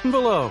subscribe button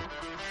below.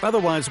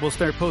 Otherwise, we'll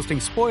start posting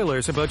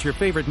spoilers about your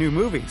favorite new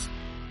movies.